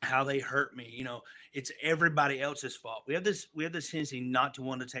how they hurt me. It's everybody else's fault. We have this tendency not to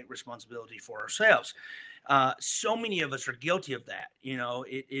want to take responsibility for ourselves. So many of us are guilty of that.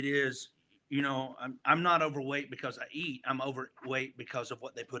 It is, I'm not overweight because I eat. I'm overweight because of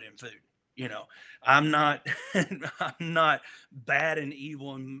what they put in food. I'm not, I'm not bad and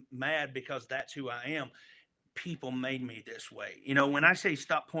evil and mad because that's who I am. People made me this way. When I say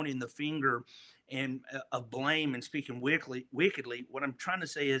stop pointing the finger and of blame and speaking wickedly, what I'm trying to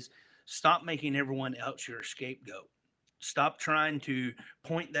say is stop making everyone else your scapegoat. Stop trying to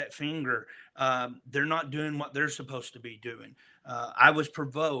point that finger. They're not doing what they're supposed to be doing. I was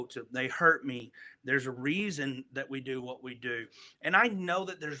provoked. They hurt me. There's a reason that we do what we do. And I know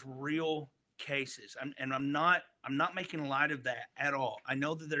that there's real cases. I'm not making light of that at all. I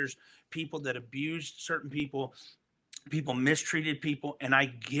know that there's people that abused certain people mistreated people, and I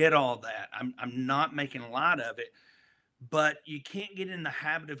get all that. I'm not making light of it. But you can't get in the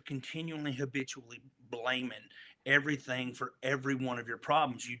habit of continually habitually blaming everything for every one of your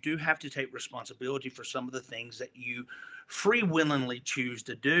problems. You do have to take responsibility for some of the things that you free willingly choose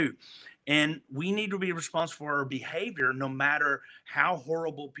to do. And we need to be responsible for our behavior, no matter how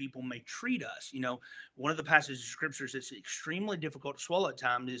horrible people may treat us. One of the passages of scriptures that's extremely difficult to swallow at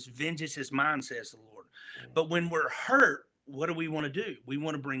times is vengeance is mine, says the Lord. But when we're hurt, what do we want to do? We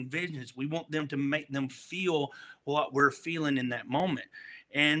want to bring vengeance. We want them to make them feel what we're feeling in that moment.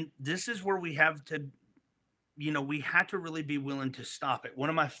 And this is where we have to, we have to really be willing to stop it. One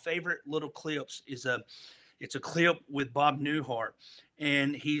of my favorite little clips is it's a clip with Bob Newhart,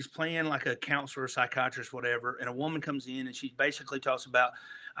 and he's playing like a counselor, psychiatrist, whatever. And a woman comes in and she basically talks about,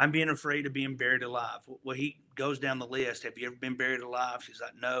 I'm being afraid of being buried alive. Well, he goes down the list. Have you ever been buried alive? She's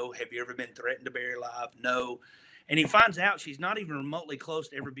like, no. Have you ever been threatened to bury alive? No. And he finds out she's not even remotely close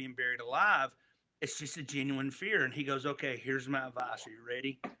to ever being buried alive. It's just a genuine fear. And he goes, okay, here's my advice. Are you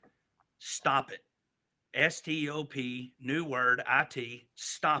ready? Stop it. STOP, new word, IT,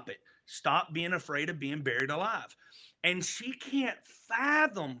 stop it. Stop being afraid of being buried alive. And she can't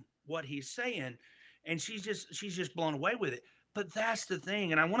fathom what he's saying. And she's just blown away with it. But that's the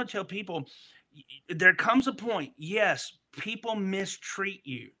thing. And I want to tell people, there comes a point, yes, people mistreat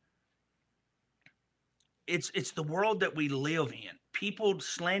you. It's the world that we live in. People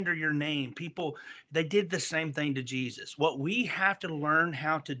slander your name. They did the same thing to Jesus. What we have to learn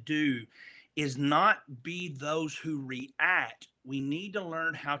how to do is not be those who react. We need to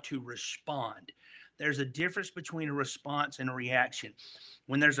learn how to respond. There's a difference between a response and a reaction.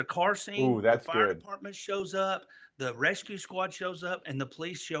 When there's a car scene, the fire department shows up, the rescue squad shows up, and the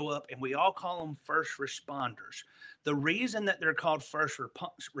police show up, and we all call them first responders. The reason that they're called first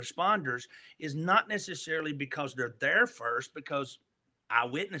responders is not necessarily because they're there first, because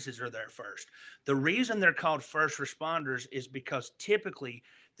eyewitnesses are there first. The reason they're called first responders is because typically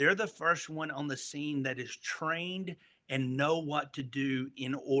they're the first one on the scene that is trained and know what to do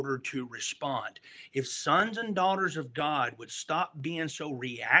in order to respond. If sons and daughters of God would stop being so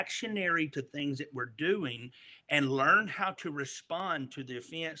reactionary to things that we're doing and learn how to respond to the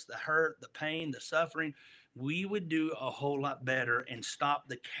offense, the hurt, the pain, the suffering, we would do a whole lot better and stop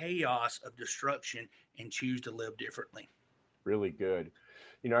the chaos of destruction and choose to live differently. Really good.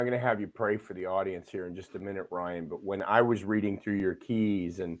 I'm going to have you pray for the audience here in just a minute, Ryan. But when I was reading through your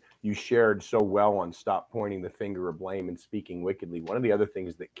keys and you shared so well on stop pointing the finger of blame and speaking wickedly, one of the other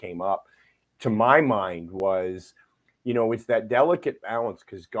things that came up to my mind was, it's that delicate balance,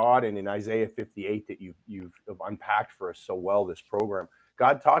 because God, and in Isaiah 58 that you've unpacked for us so well this program,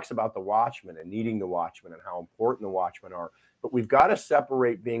 God talks about the watchman and needing the watchman and how important the watchmen are. But we've got to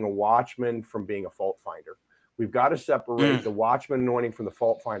separate being a watchman from being a fault finder. We've got to separate the watchman anointing from the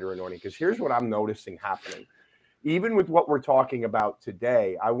fault finder anointing, because here's what I'm noticing happening. Even with what we're talking about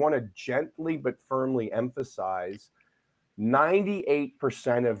today, I want to gently but firmly emphasize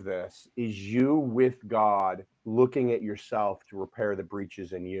 98% of this is you with God looking at yourself to repair the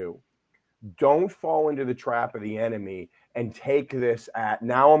breaches in you. Don't fall into the trap of the enemy and take this at,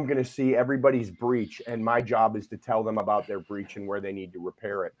 now I'm going to see everybody's breach and my job is to tell them about their breach and where they need to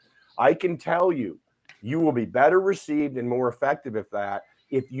repair it. I can tell you, you will be better received and more effective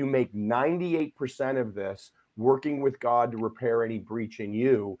if you make 98% of this working with God to repair any breach in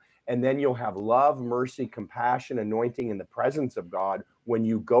you. And then you'll have love, mercy, compassion, anointing in the presence of God when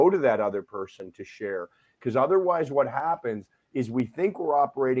you go to that other person to share. Because otherwise what happens is we think we're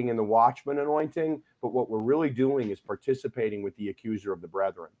operating in the watchman anointing, but what we're really doing is participating with the accuser of the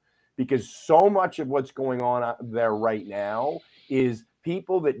brethren. Because so much of what's going on out there right now is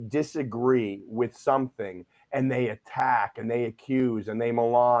people that disagree with something and they attack and they accuse and they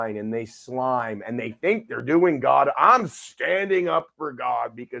malign and they slime and they think they're doing God. I'm standing up for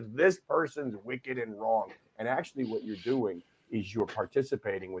God because this person's wicked and wrong. And actually what you're doing is you're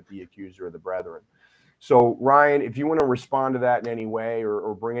participating with the accuser of the brethren. So Ryan, if you want to respond to that in any way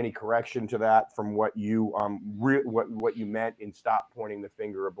or bring any correction to that from what you what you meant in stop pointing the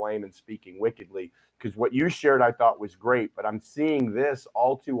finger of blame and speaking wickedly, because what you shared I thought was great, but I'm seeing this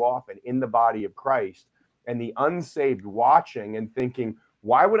all too often in the body of Christ and the unsaved watching and thinking,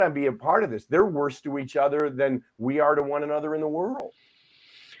 why would I be a part of this? They're worse to each other than we are to one another in the world.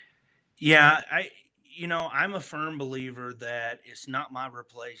 Yeah, I'm a firm believer that it's not my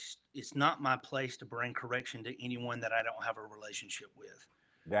place to bring correction to anyone that I don't have a relationship with.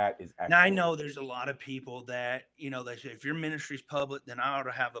 That is excellent. Now, I know there's a lot of people that, they say, if your ministry's public, then I ought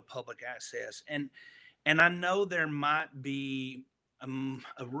to have a public access. And I know there might be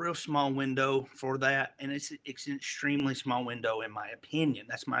a real small window for that. And it's an extremely small window, in my opinion.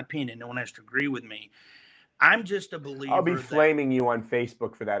 That's my opinion. No one has to agree with me. I'm just a believer. I'll be flaming you on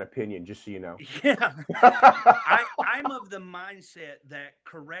Facebook for that opinion, just so you know. Yeah. I'm of the mindset that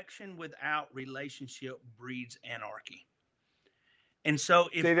correction without relationship breeds anarchy. And so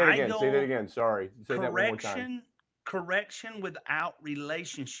if Say that I again. go Say that again. Sorry. Say that one more time. correction without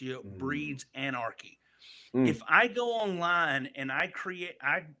relationship breeds anarchy. Mm. If I go online and I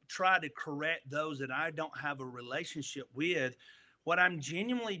try to correct those that I don't have a relationship with, what I'm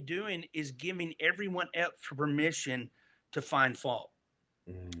genuinely doing is giving everyone else permission to find fault.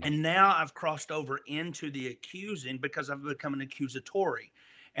 And now I've crossed over into the accusing because I've become an accusatory,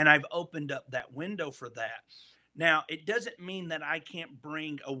 and I've opened up that window for that. Now, it doesn't mean that I can't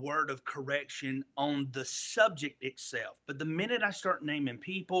bring a word of correction on the subject itself. But the minute I start naming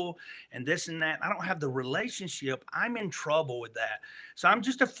people and this and that, I don't have the relationship, I'm in trouble with that. So I'm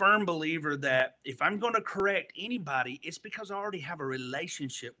just a firm believer that if I'm going to correct anybody, it's because I already have a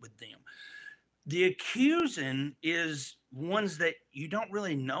relationship with them. The accusing is ones that you don't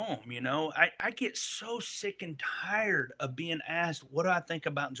really know them. I get so sick and tired of being asked, what do I think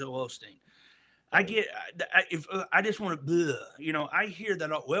about Joel Osteen? I just want to, I hear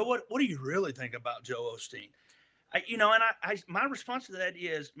that. Well, what do you really think about Joel Osteen? My response to that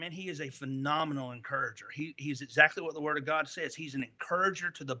is, man, he is a phenomenal encourager. He's exactly what the Word of God says. He's an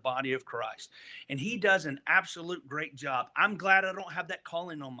encourager to the body of Christ, and he does an absolute great job. I'm glad I don't have that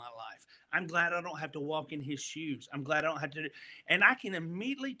calling on my life. I'm glad I don't have to walk in his shoes. I'm glad I don't have to. And I can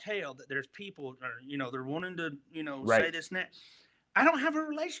immediately tell that there's people, they're wanting to, Right. say this and that. I don't have a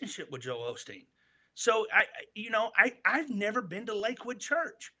relationship with Joel Osteen. So I've never been to Lakewood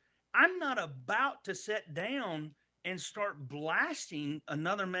Church. I'm not about to sit down and start blasting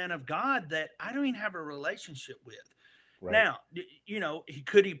another man of God that I don't even have a relationship with. Right. Now,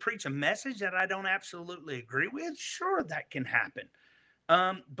 could he preach a message that I don't absolutely agree with? Sure, that can happen.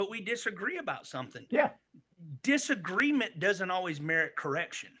 But we disagree about something. Yeah. Disagreement doesn't always merit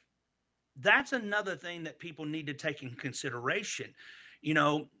correction. That's another thing that people need to take in consideration.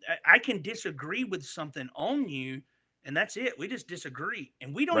 I can disagree with something on you, and that's it. We just disagree.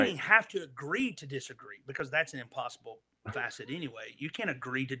 And we don't Right. even have to agree to disagree, because that's an impossible facet anyway. You can't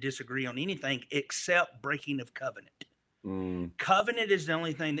agree to disagree on anything except breaking of covenant. Covenant is the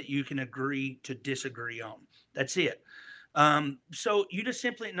only thing that you can agree to disagree on. That's it. So you just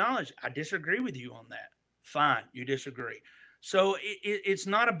simply acknowledge, I disagree with you on that. Fine, you disagree. So it's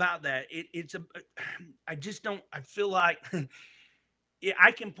not about that. I feel like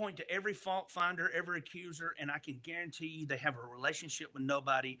I can point to every fault finder, every accuser, and I can guarantee you they have a relationship with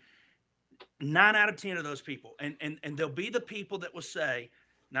nobody. 9 out of 10 of those people. And there'll be the people that will say,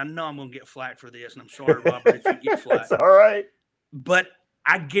 now I know I'm going to get flack for this, and I'm sorry, Robert, if you get flack. That's all right. But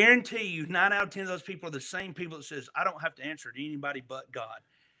I guarantee you 9 out of 10 of those people are the same people that says, I don't have to answer to anybody but God.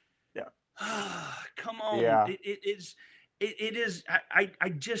 Yeah. Come on. Yeah. It is. I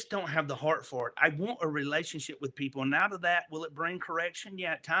just don't have the heart for it. I want a relationship with people. And out of that, will it bring correction?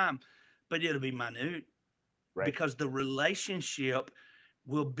 Yeah, at time, but it'll be minute. Right. Because the relationship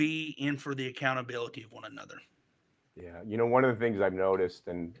will be in for the accountability of one another. Yeah. One of the things I've noticed,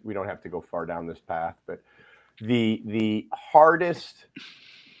 and we don't have to go far down this path, but the hardest,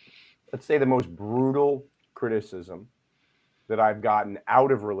 let's say the most brutal criticism that I've gotten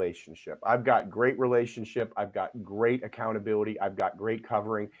out of relationship. I've got great relationship. I've got great accountability. I've got great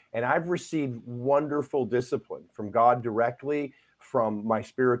covering. And I've received wonderful discipline from God directly, from my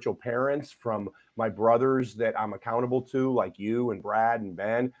spiritual parents, from my brothers that I'm accountable to, like you and Brad and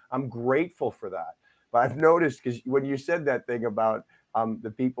Ben. I'm grateful for that. But I've noticed, because when you said that thing about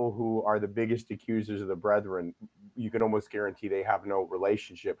the people who are the biggest accusers of the brethren, you can almost guarantee they have no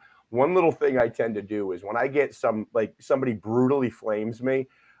relationship. One little thing I tend to do is when I get somebody brutally flames me,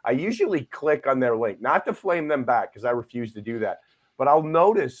 I usually click on their link, not to flame them back, because I refuse to do that. But I'll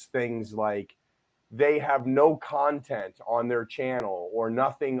notice things like they have no content on their channel, or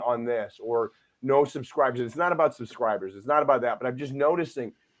nothing on this, or no subscribers. It's not about subscribers. It's not about that. But I'm just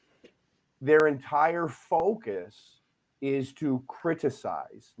noticing their entire focus is to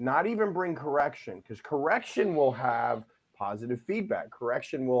criticize, not even bring correction, because correction will have positive feedback.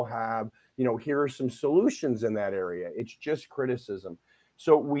 Correction will have, here are some solutions in that area. It's just criticism.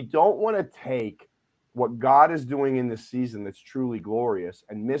 So we don't want to take what God is doing in this season that's truly glorious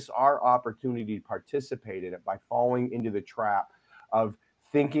and miss our opportunity to participate in it by falling into the trap of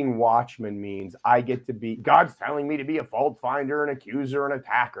thinking watchman means God's telling me to be a fault finder, an accuser, an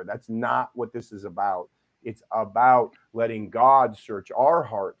attacker. That's not what this is about. It's about letting God search our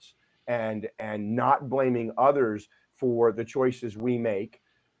hearts and not blaming others for the choices we make,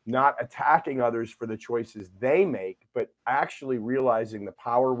 not attacking others for the choices they make, but actually realizing the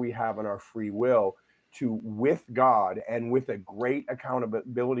power we have in our free will with God and with a great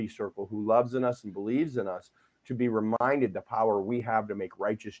accountability circle who loves in us and believes in us, to be reminded the power we have to make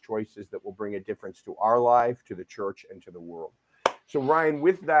righteous choices that will bring a difference to our life, to the church, and to the world. So Ryan,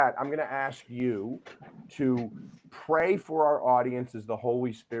 with that, I'm going to ask you to pray for our audience as the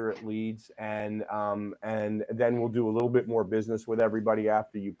Holy Spirit leads, and then we'll do a little bit more business with everybody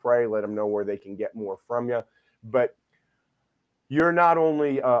after you pray. Let them know where they can get more from you. But you're not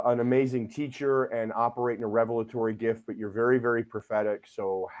only an amazing teacher and operating a revelatory gift, but you're very, very prophetic.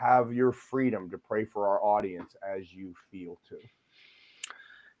 So have your freedom to pray for our audience as you feel to.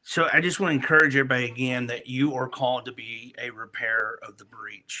 So I just want to encourage everybody again that you are called to be a repairer of the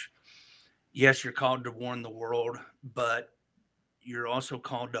breach. Yes, you're called to warn the world, but you're also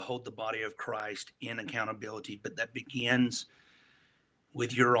called to hold the body of Christ in accountability. But that begins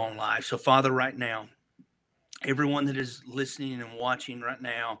with your own life. So Father, right now, everyone that is listening and watching right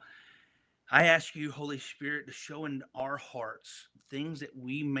now, I ask you, Holy Spirit, to show in our hearts things that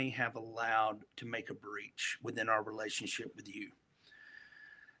we may have allowed to make a breach within our relationship with you.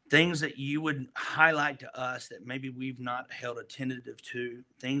 Things that you would highlight to us that maybe we've not held attentive to,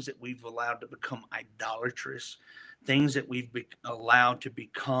 things that we've allowed to become idolatrous, things that we've allowed to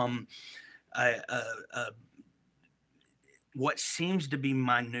become what seems to be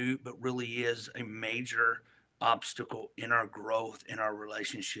minute, but really is a major obstacle in our growth, in our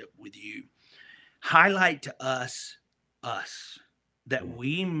relationship with you. Highlight to us that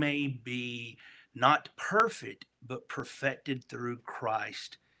we may be not perfect, but perfected through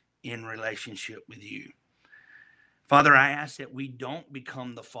Christ in relationship with you. Father, I ask that we don't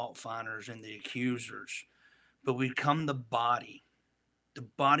become the fault finders and the accusers, but we become the body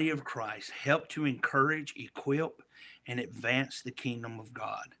of Christ, help to encourage, equip, and advance the kingdom of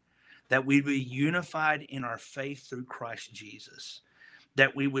God. That we be unified in our faith through Christ Jesus,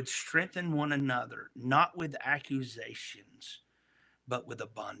 that we would strengthen one another, not with accusations, but with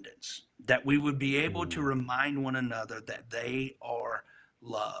abundance, that we would be able to remind one another that they are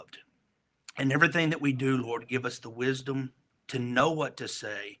loved. And everything that we do, Lord, give us the wisdom to know what to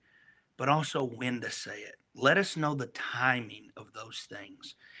say, but also when to say it. Let us know the timing of those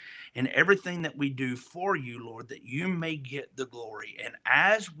things. And everything that we do for you, Lord, that you may get the glory. And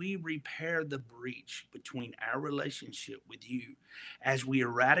as we repair the breach between our relationship with you, as we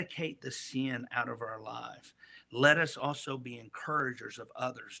eradicate the sin out of our life, let us also be encouragers of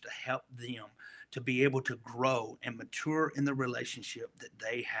others to help them to be able to grow and mature in the relationship that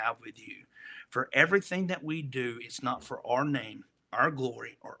they have with you. For everything that we do, it's not for our name, our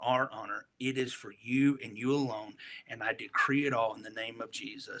glory, or our honor. It is for you and you alone. And I decree it all in the name of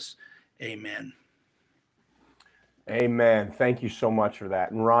Jesus. Amen. Amen. Thank you so much for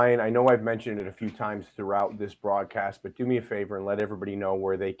that. And Ryan, I know I've mentioned it a few times throughout this broadcast, but do me a favor and let everybody know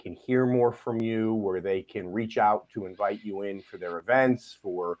where they can hear more from you, where they can reach out to invite you in for their events,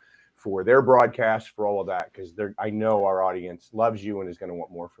 for their broadcasts, for all of that, because I know our audience loves you and is going to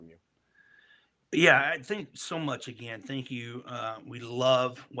want more from you. Yeah, I think so much again. Thank you. We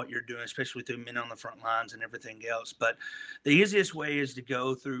love what you're doing, especially through Men on the Front Lines and everything else. But the easiest way is to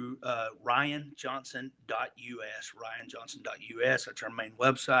go through ryanjohnson.us, ryanjohnson.us. That's our main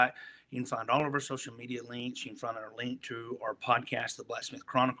website. You can find all of our social media links. You can find our link to our podcast, The Blacksmith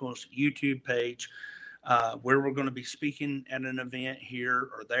Chronicles, YouTube page, where we're going to be speaking at an event here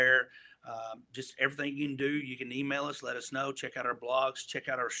or there. Just everything you can do. You can email us, let us know, check out our blogs, check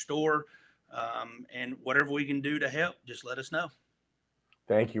out our store. And whatever we can do to help, just let us know.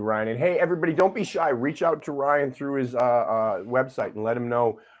 Thank you, Ryan. And hey, everybody, don't be shy. Reach out to Ryan through his website and let him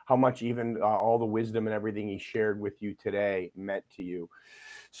know how much even all the wisdom and everything he shared with you today meant to you.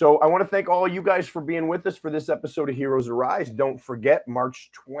 So I want to thank all you guys for being with us for this episode of Heroes Arise. Don't forget,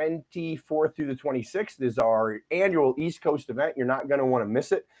 March 24th through the 26th is our annual East Coast event. You're not going to want to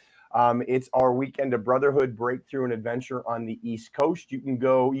miss it. It's our weekend of brotherhood, breakthrough, and adventure on the East Coast. You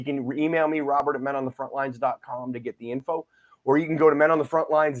can email me, Robert at menonthefrontlines.com to get the info, or you can go to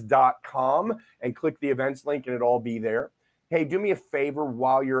menonthefrontlines.com and click the events link and it'll all be there. Hey, do me a favor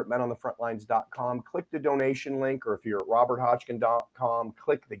while you're at menonthefrontlines.com, click the donation link, or if you're at roberthodgkin.com,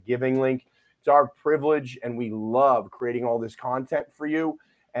 click the giving link. It's our privilege and we love creating all this content for you.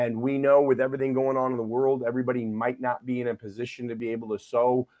 And we know with everything going on in the world, everybody might not be in a position to be able to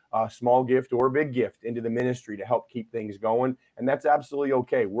sow a small gift or a big gift into the ministry to help keep things going. And that's absolutely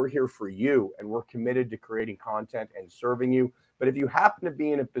okay. We're here for you and we're committed to creating content and serving you. But if you happen to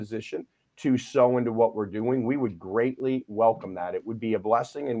be in a position to sow into what we're doing, we would greatly welcome that. It would be a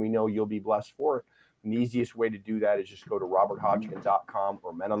blessing and we know you'll be blessed for it. And the easiest way to do that is just go to roberthodgkin.com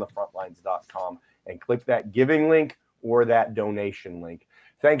or menonthefrontlines.com and click that giving link or that donation link.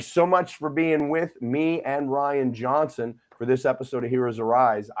 Thanks so much for being with me and Ryan Johnson for this episode of Heroes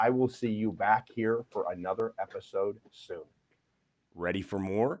Arise. I will see you back here for another episode soon. Ready for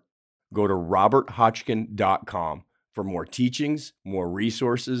more? Go to roberthodgkin.com for more teachings, more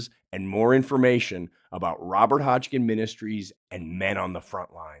resources, and more information about Robert Hodgkin Ministries and Men on the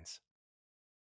Front Lines.